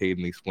advocate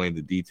and explain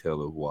the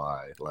detail of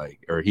why,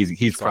 like, or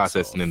he's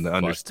processing and to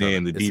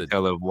understand the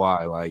detail of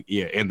why, like,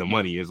 and the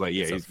money is like,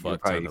 he's a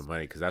fuck ton of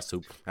money because that's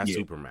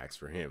supermax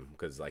for him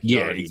because like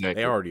exactly.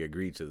 They already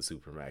agreed to the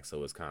supermax,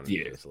 so it's kind of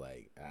just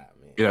like man.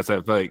 Yeah, so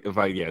I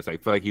feel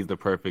like he's the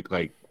perfect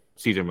like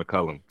CJ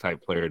McCollum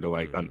type player to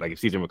like like if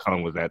CJ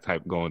McCollum was that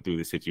type going through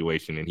the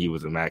situation and he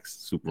was a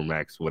super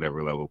max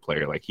whatever level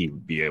player, like he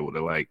would be able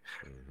to like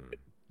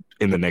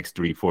in the next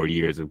 3-4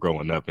 years of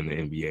growing up in the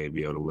NBA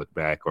be able to look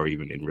back or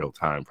even in real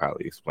time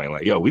probably explain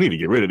like, yo, we need to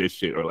get rid of this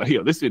shit, or like,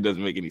 yo, this shit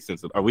doesn't make any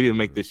sense, or we didn't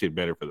make this shit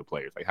better for the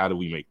players. Like, how do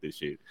we make this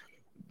shit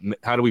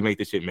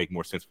make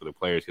more sense for the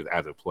players? Because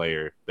as a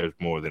player, there's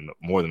more than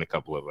a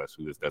couple of us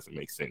who this doesn't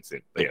make sense.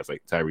 And it's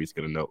like Tyrese's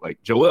gonna know.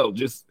 Like Joel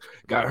just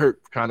got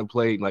hurt trying to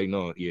play. Like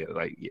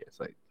it's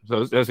like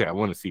so. That's I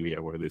want to see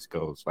where this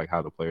goes. Like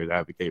how the players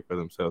advocate for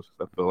themselves.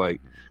 I feel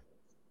like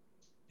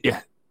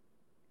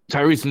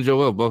Tyrese and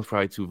Joel both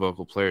probably 2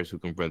 vocal players who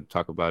can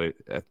talk about it.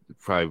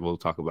 Probably will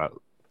talk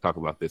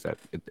about this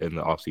in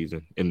the off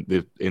season in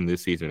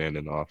this season and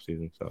in the off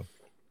season. So.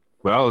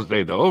 But I was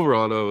saying the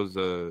overall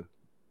though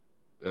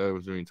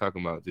was when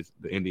talking about just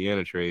the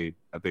Indiana trade.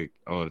 I think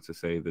I wanted to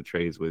say the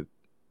trades with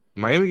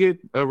Miami get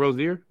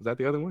Rozier. Was that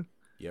the other one?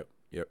 Yep.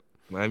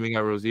 Miami got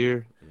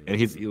Rozier, and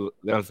you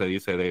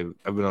said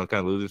I've been on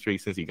kind of losing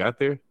streak since he got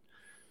there,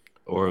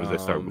 or was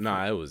that start before?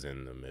 Nah, it was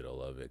in the middle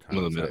of it.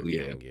 Kind of middle,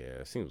 yeah.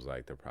 It seems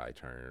like they're probably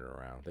turning it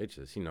around. They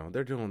just,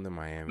 they're doing the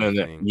Miami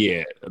thing.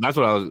 Yeah, that's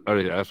what I was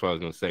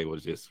gonna say.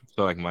 Was just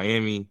so like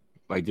Miami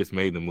like just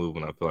made the move,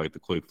 and I feel like the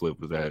quick flip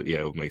was that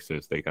it would make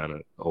sense they kind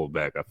of hold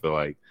back. I feel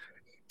like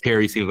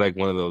Terry seems like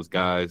one of those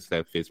guys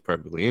that fits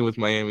perfectly in with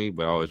Miami,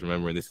 but always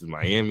remember this is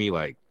Miami.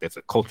 Like that's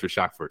a culture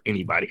shock for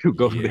anybody who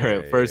goes there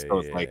at first. So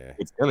it's like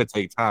it's gonna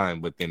take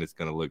time, but then it's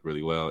gonna look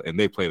really well. And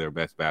they play their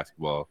best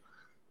basketball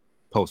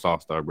post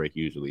All-Star break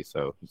usually.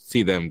 So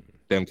see them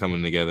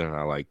coming together, and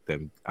I like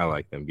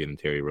them getting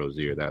Terry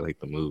Rozier. That I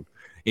like the move.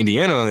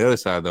 Indiana on the other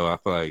side though, I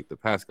feel like the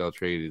Pascal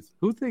trade is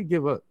who did they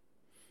give up?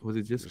 Was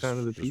it just kind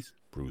of the piece?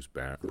 Bruce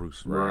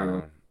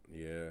Brown.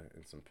 Yeah,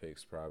 and some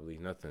picks probably.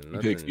 Nothing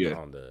on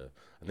the.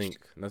 I think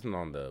nothing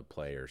on the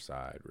player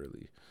side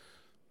really.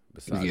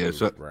 Besides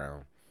Bruce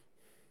Brown.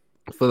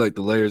 I feel like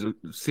the layers. It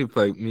seems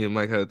like me and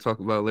Mike had to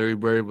talk about Larry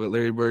Bird, but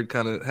Larry Bird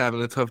kind of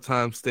having a tough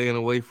time staying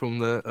away from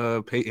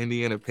the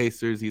Indiana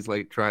Pacers. He's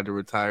like tried to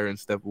retire and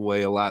step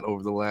away a lot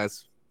over the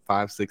last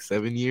 5, 6,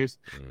 7 years,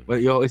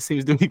 but he always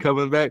seems to be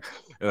coming back.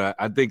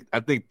 I think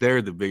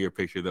they're the bigger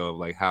picture though of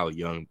like how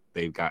young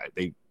they've got.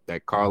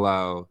 That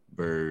Carlisle,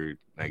 Bird,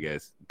 I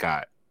guess,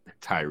 got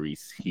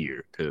Tyrese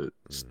here to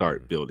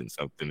start building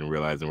something and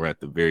realizing we're at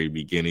the very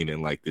beginning,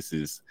 and like this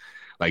is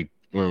like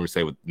remember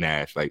say with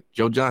Nash, like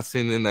Joe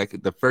Johnson and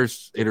like the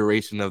first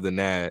iteration of the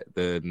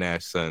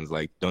Nash Suns,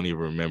 like don't even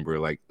remember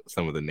like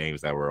some of the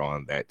names that were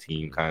on that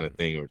team kind of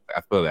thing.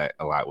 I feel that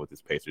a lot with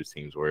this Pacers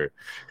teams where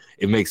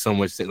it makes so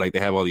much sense. Like they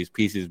have all these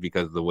pieces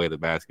because of the way the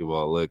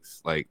basketball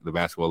looks. Like the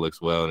basketball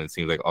looks well, and it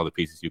seems like all the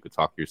pieces you could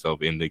talk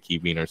yourself into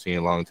keeping or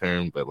seeing long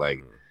term. But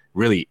like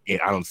really,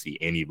 I don't see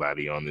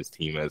anybody on this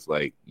team as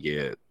like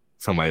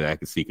somebody that I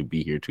could see could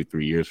be here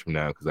 2-3 years from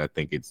now, because I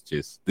think it's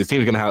just this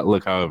team's gonna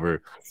look.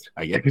 However,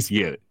 I guess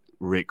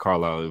Rick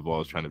Carlisle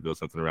involves trying to build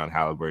something around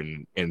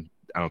Halliburton, and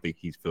I don't think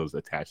he feels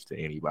attached to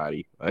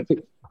anybody. I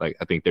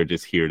think they're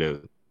just here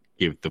to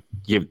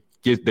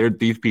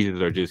these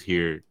pieces are just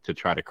here to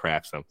try to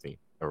craft something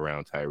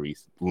around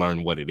Tyrese,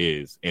 learn what it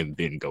is, and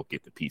then go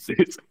get the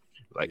pieces.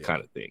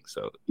 Kind of thing.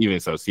 So even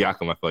so,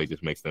 Siakam, I feel like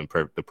just makes them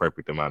the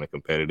perfect amount of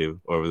competitive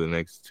over the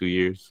next 2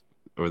 years.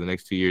 But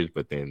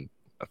then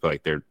I feel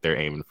like they're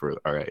aiming for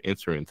all right,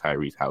 entering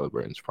Tyrese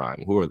Halliburton's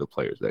prime. Who are the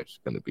players that's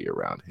going to be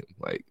around him?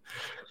 Like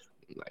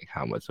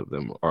how much of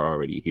them are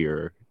already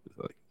here? I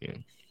feel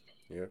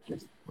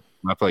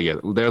like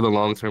they're the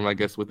long term. I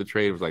guess with the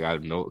trade, it was like I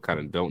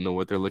don't know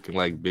what they're looking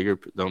like.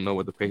 Don't know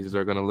what the Pacers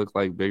are going to look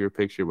like. Bigger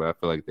picture, but I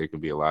feel like there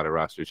could be a lot of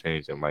roster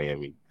change in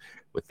Miami.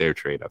 With their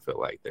trade, I feel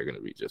like they're going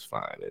to be just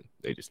fine, and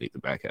they just need the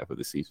back half of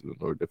the season in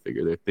order to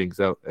figure their things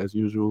out as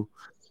usual.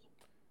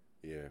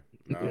 Yeah,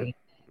 it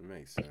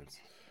makes sense.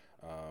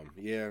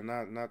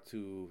 Not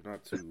too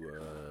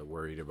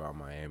worried about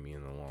Miami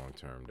in the long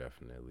term,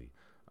 definitely.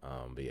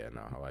 But yeah,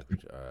 no, I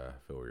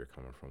feel where you're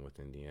coming from with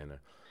Indiana.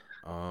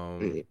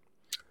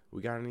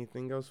 We got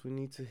anything else we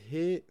need to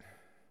hit?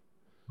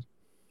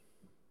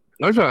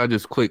 I'm trying to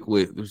just quick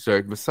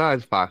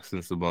besides Fox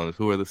and Sabonis,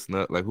 who are the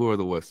snub? Like who are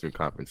the Western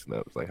Conference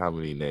snubs? Like how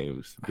many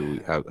names do we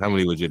have? How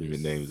many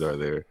legitimate names are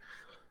there?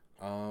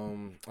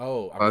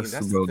 That's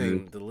the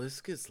thing. The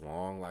list gets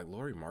long. Like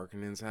Lauri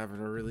Markkanen's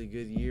having a really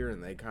good year,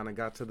 and they kind of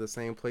got to the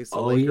same place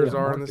the Lakers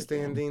are in the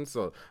standings.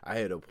 So I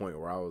had a point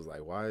where I was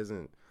like, why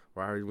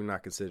are we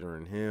not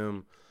considering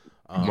him?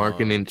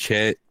 Markkanen,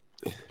 Chet,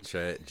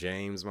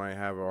 James might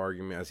have an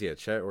argument. I see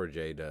Chet or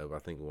J-Dub. I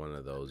think one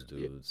of those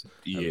dudes.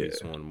 At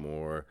least one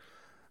more.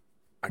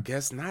 I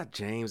guess not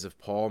James. If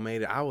Paul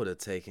made it, I would have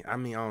taken. I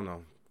mean, I don't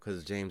know,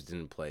 because James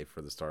didn't play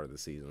for the start of the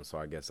season, so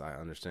I guess I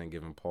understand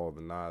giving Paul the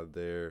nod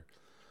there.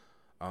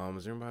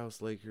 Is there anybody else?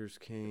 Lakers,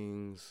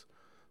 Kings,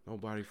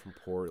 nobody from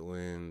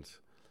Portland,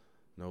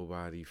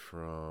 nobody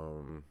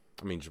from.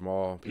 I mean,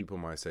 Jamal. People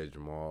might say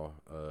Jamal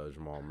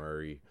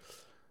Murray.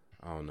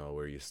 I don't know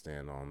where you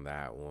stand on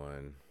that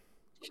one.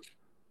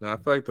 No, I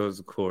feel like those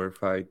are core.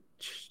 For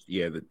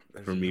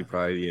me,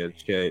 probably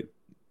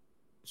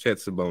Chet,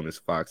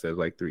 Sabonis, Fox as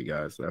like three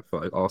guys that I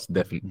feel like all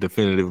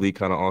definitively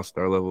kind of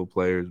all-star level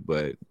players,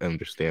 but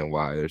understand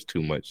why there's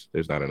too much.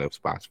 There's not enough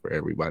spots for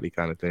everybody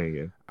kind of thing.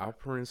 Yeah.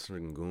 Alperen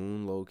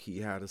Sengun low-key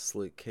had a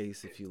slick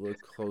case if you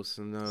look close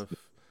enough.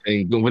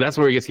 Well, that's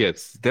where it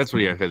gets. That's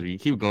where because you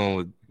keep going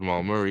with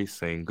Jamal Murray,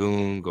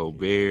 Sengun,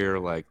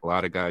 Gobert, like a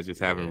lot of guys just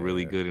having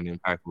really good and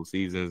impactful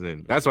seasons,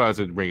 and that's why I was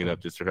just bringing it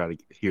up just to try to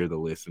hear the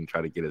list and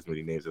try to get as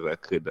many names as I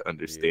could to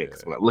understand.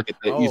 Because when I look at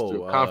the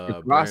Eastern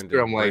Conference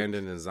roster, I'm like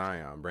Brandon and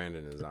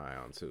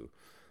Zion too.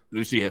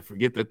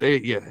 Forget that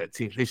that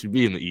team they should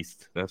be in the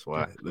East. That's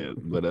why.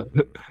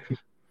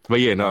 But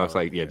yeah, no, it's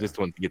like just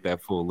want to get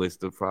that full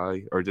list of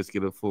probably, or just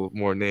get a full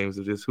more names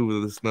of just who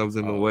are the snubs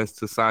in the West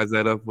to size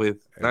that up with.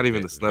 Not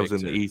even the snubs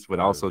in the East, but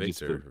also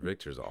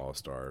Victor's an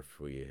all-star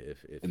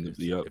if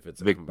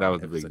it's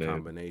a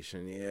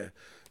combination. Yeah,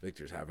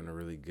 Victor's having a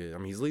really good. I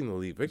mean, he's leading the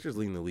league. Victor's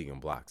leading the league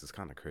in blocks. It's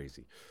kind of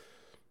crazy.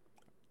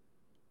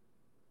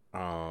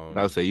 I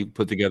would say you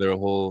put together a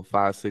whole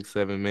 5, 6,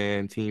 7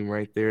 man team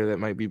right there that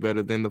might be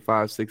better than the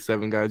 5, 6,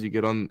 7 guys you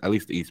get on at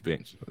least the East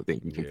bench. I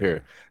think you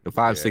compare the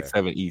 5, 6,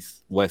 7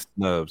 East West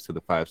snubs to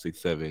the 5, 6,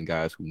 7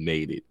 guys who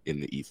made it in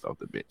the East off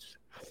the bench.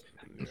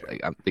 It's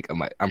like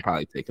I'm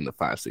probably taking the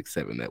 5, 6,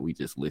 7 that we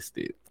just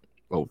listed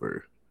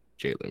over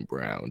Jaylen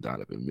Brown,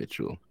 Donovan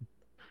Mitchell,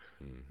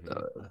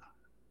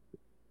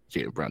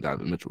 Jaylen Brown,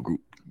 Donovan Mitchell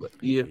group. But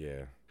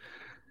yeah.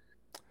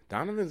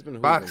 Donovan's been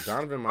hooping.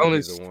 Donovan might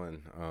be the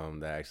one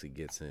that actually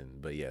gets in,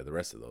 but yeah, the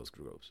rest of those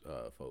groups,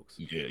 folks.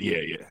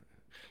 Yeah.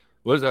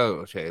 What's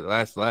okay?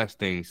 Last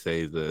thing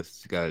says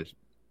this guy,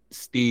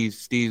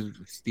 Steve's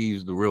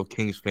the real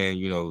Kings fan.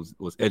 You know,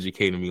 was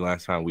educating me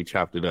last time we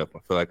chopped it up. I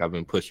feel like I've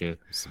been pushing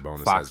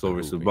Sabonis Fox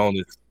over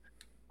Sabonis,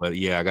 but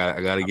yeah, I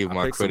got to give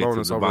my credit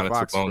to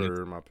Sabonis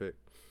for my pick.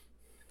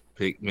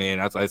 Man,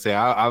 as I say,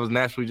 I was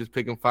naturally just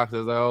picking Fox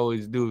as I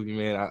always do.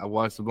 Man, I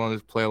watched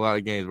Sabonis play a lot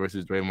of games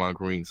versus Draymond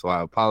Green, so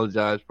I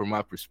apologize for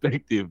my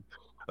perspective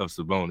of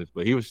Sabonis.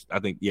 But he was, I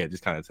think,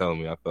 just kind of telling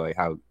me. I feel like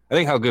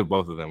how good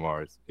both of them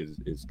are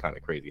is kind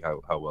of crazy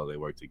how well they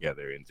work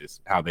together and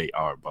just how they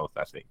are both.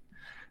 I think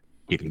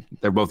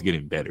they're both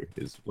getting better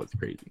is what's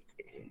crazy.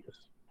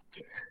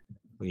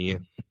 But yeah,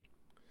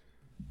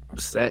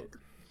 set.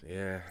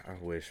 Yeah, I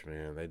wish,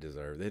 man. They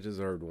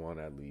deserved one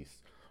at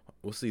least.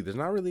 We'll see. There's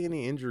not really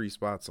any injury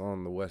spots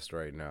on the West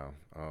right now.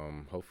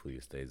 Hopefully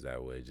it stays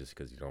that way just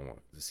because you don't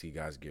want to see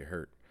guys get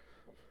hurt.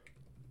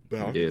 But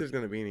I don't think there's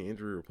going to be any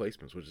injury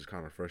replacements, which is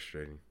kind of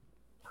frustrating.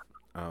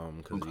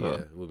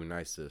 Because, it would be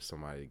nice if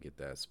somebody get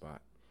that spot.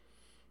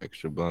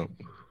 Extra bump.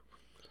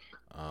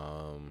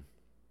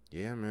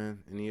 Yeah,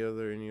 man. Any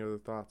other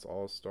thoughts,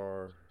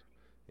 All-Star?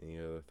 Any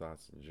other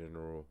thoughts in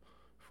general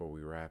before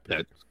we wrap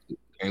it?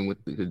 And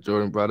with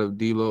Jordan brought up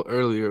D'Lo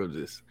earlier,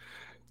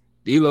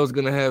 D'Lo's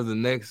gonna have the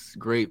next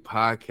great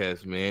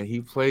podcast, man.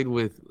 He played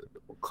with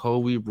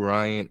Kobe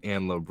Bryant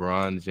and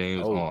LeBron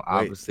James on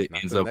opposite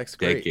ends of the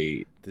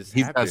decade.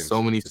 He's got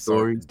so many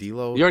stories.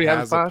 D'Lo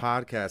has a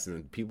podcast,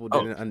 and people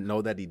didn't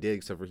know that he did,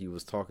 except for he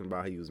was talking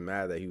about he was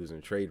mad that he was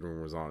in trade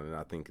rumors on it.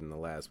 I think in the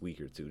last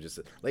week or two, just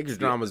Lakers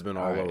drama's been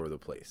all over the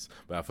place.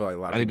 But I feel like a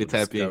lot of people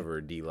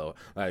discovered D'Lo.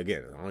 Like,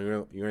 again,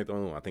 you ain't the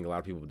only one. I think a lot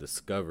of people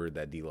discovered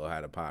that D'Lo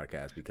had a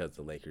podcast because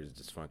the Lakers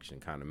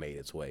dysfunction kind of made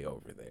its way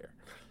over there.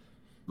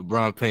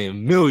 LeBron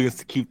paying millions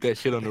to keep that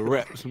shit on the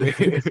reps, man.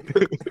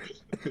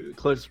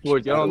 Clutch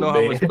Sports. Y'all don't know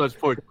how much Clutch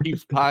Sports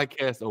keeps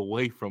podcasts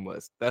away from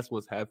us. That's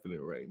what's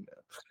happening right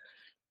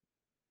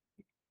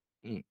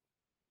now.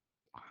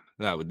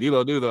 Nah, but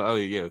D'Lo do though. Oh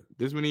yeah,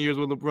 this many years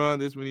with LeBron,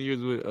 this many years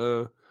with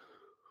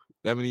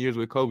that many years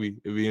with Kobe.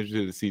 It'd be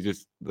interesting to see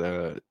just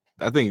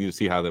I think you'll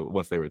see how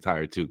once they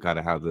retire too, kind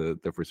of how the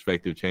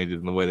perspective changes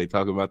and the way they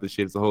talk about the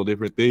shit. It's a whole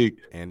different thing.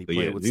 And he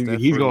played with Steph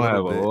he's gonna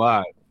have a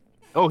lot.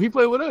 Oh, he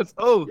played with us.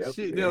 Oh yep,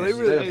 shit! Yeah, they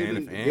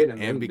really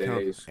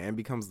and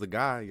becomes the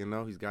guy. You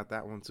know, he's got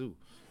that one too.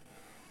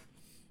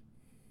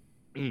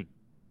 He's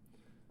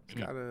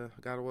got a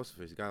what's the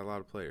face? He's got a lot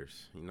of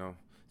players. You know,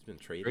 he's been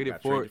traded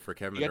for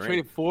Kevin Durant.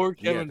 Traded for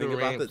Kevin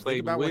Durant.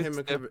 Think about when him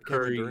and Kevin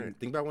Durant.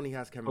 Think about when he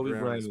has Kevin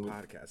Durant on his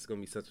podcast. It's gonna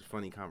be such a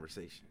funny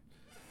conversation.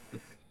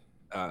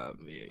 Yeah.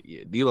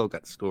 D'Lo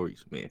got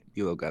stories, man.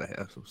 D'Lo gotta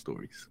have some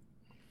stories.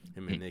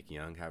 Him and Nick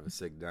Young have a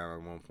sit down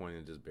at one point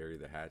and just bury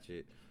the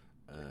hatchet.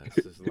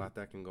 It's just a lot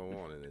that can go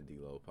on in a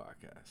D-Lo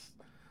podcast.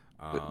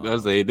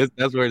 That's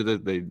where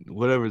they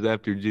whatever's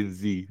after Gen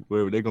Z,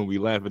 where they're gonna be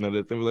laughing at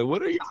it. They're like,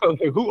 "What are y'all?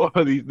 Like, who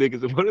are these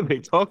niggas? And what are they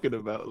talking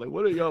about? Like,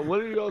 what are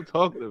y'all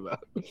talking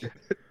about?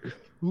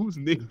 Who's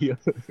Nick Young?"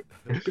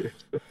 Nick Young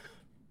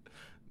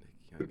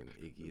and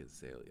Iggy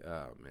Azalea.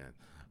 Oh man.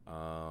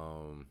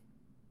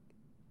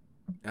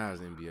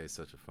 The NBA is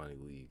such a funny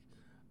league.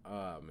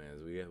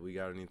 Man, we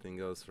got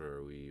anything else, or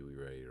are we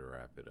ready to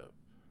wrap it up?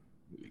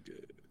 We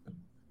good.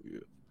 Yeah.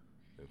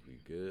 Think we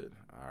good?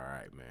 All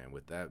right, man.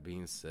 With that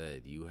being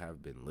said, you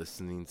have been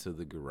listening to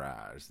The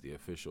Garage, the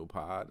official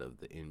pod of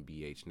the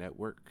NBH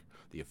Network,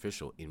 the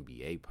official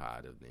NBA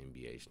pod of the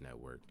NBH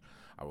Network.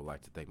 I would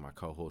like to thank my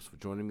co-hosts for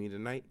joining me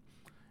tonight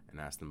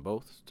and ask them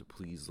both to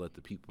please let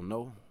the people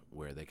know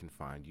where they can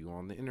find you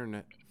on the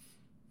internet.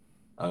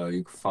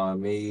 You can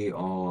find me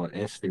on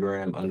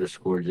Instagram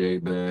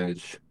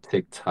 _JBadge,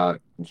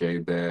 TikTok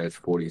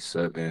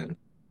JBadge47.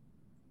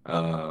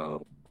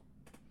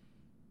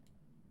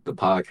 The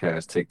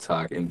podcast,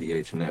 TikTok,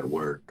 NBH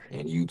Network,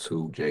 and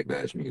YouTube,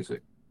 JBadge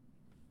Music.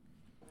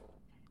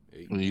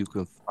 You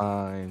can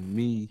find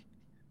me,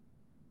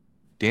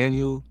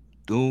 Daniel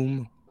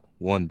Doom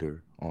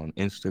Wonder, on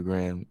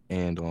Instagram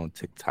and on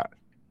TikTok.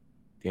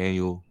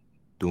 Daniel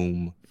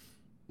Doom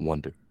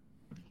Wonder.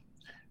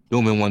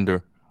 Doom and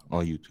Wonder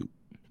on YouTube.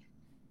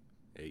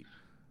 Hey,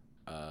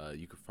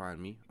 you can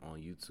find me on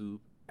YouTube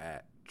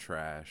at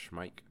Trash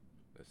Mike.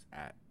 That's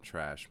at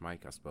Trash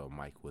Mike. I spell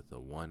Mike with a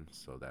 1,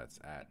 so that's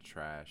at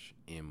Trash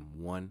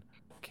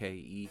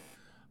M1KE.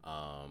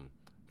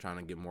 Trying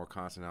to get more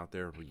content out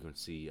there where you can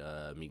see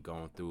me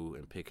going through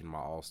and picking my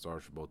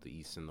all-stars for both the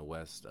East and the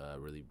West,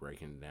 really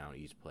breaking down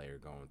each player,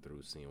 going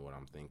through, seeing what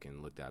I'm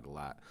thinking. Looked at a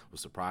lot. Was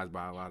surprised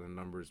by a lot of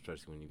numbers,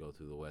 especially when you go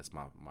through the West.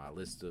 My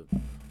list of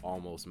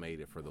almost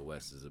made it for the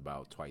West is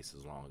about twice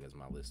as long as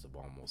my list of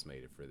almost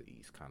made it for the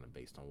East, kind of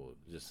based on what,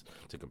 just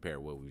to compare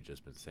what we've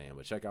just been saying.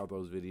 But check out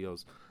those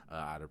videos.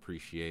 I'd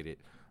appreciate it.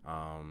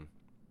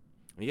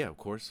 Yeah, of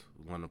course,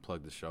 we want to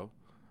plug the show.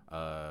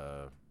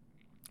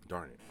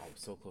 Darn it, I was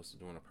so close to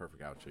doing a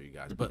perfect outro, you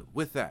guys. But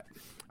with that,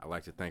 I'd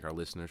like to thank our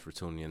listeners for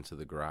tuning into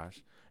The Garage,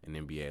 an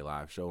NBA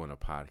live show and a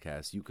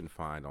podcast you can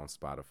find on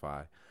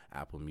Spotify,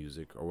 Apple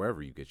Music, or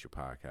wherever you get your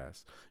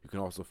podcasts. You can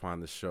also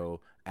find the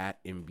show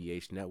at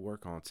MBH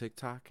Network on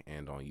TikTok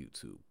and on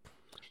YouTube.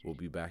 We'll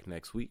be back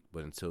next week,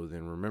 but until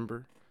then,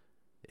 remember,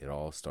 it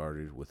all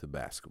started with a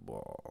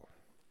basketball.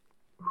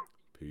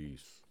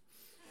 Peace.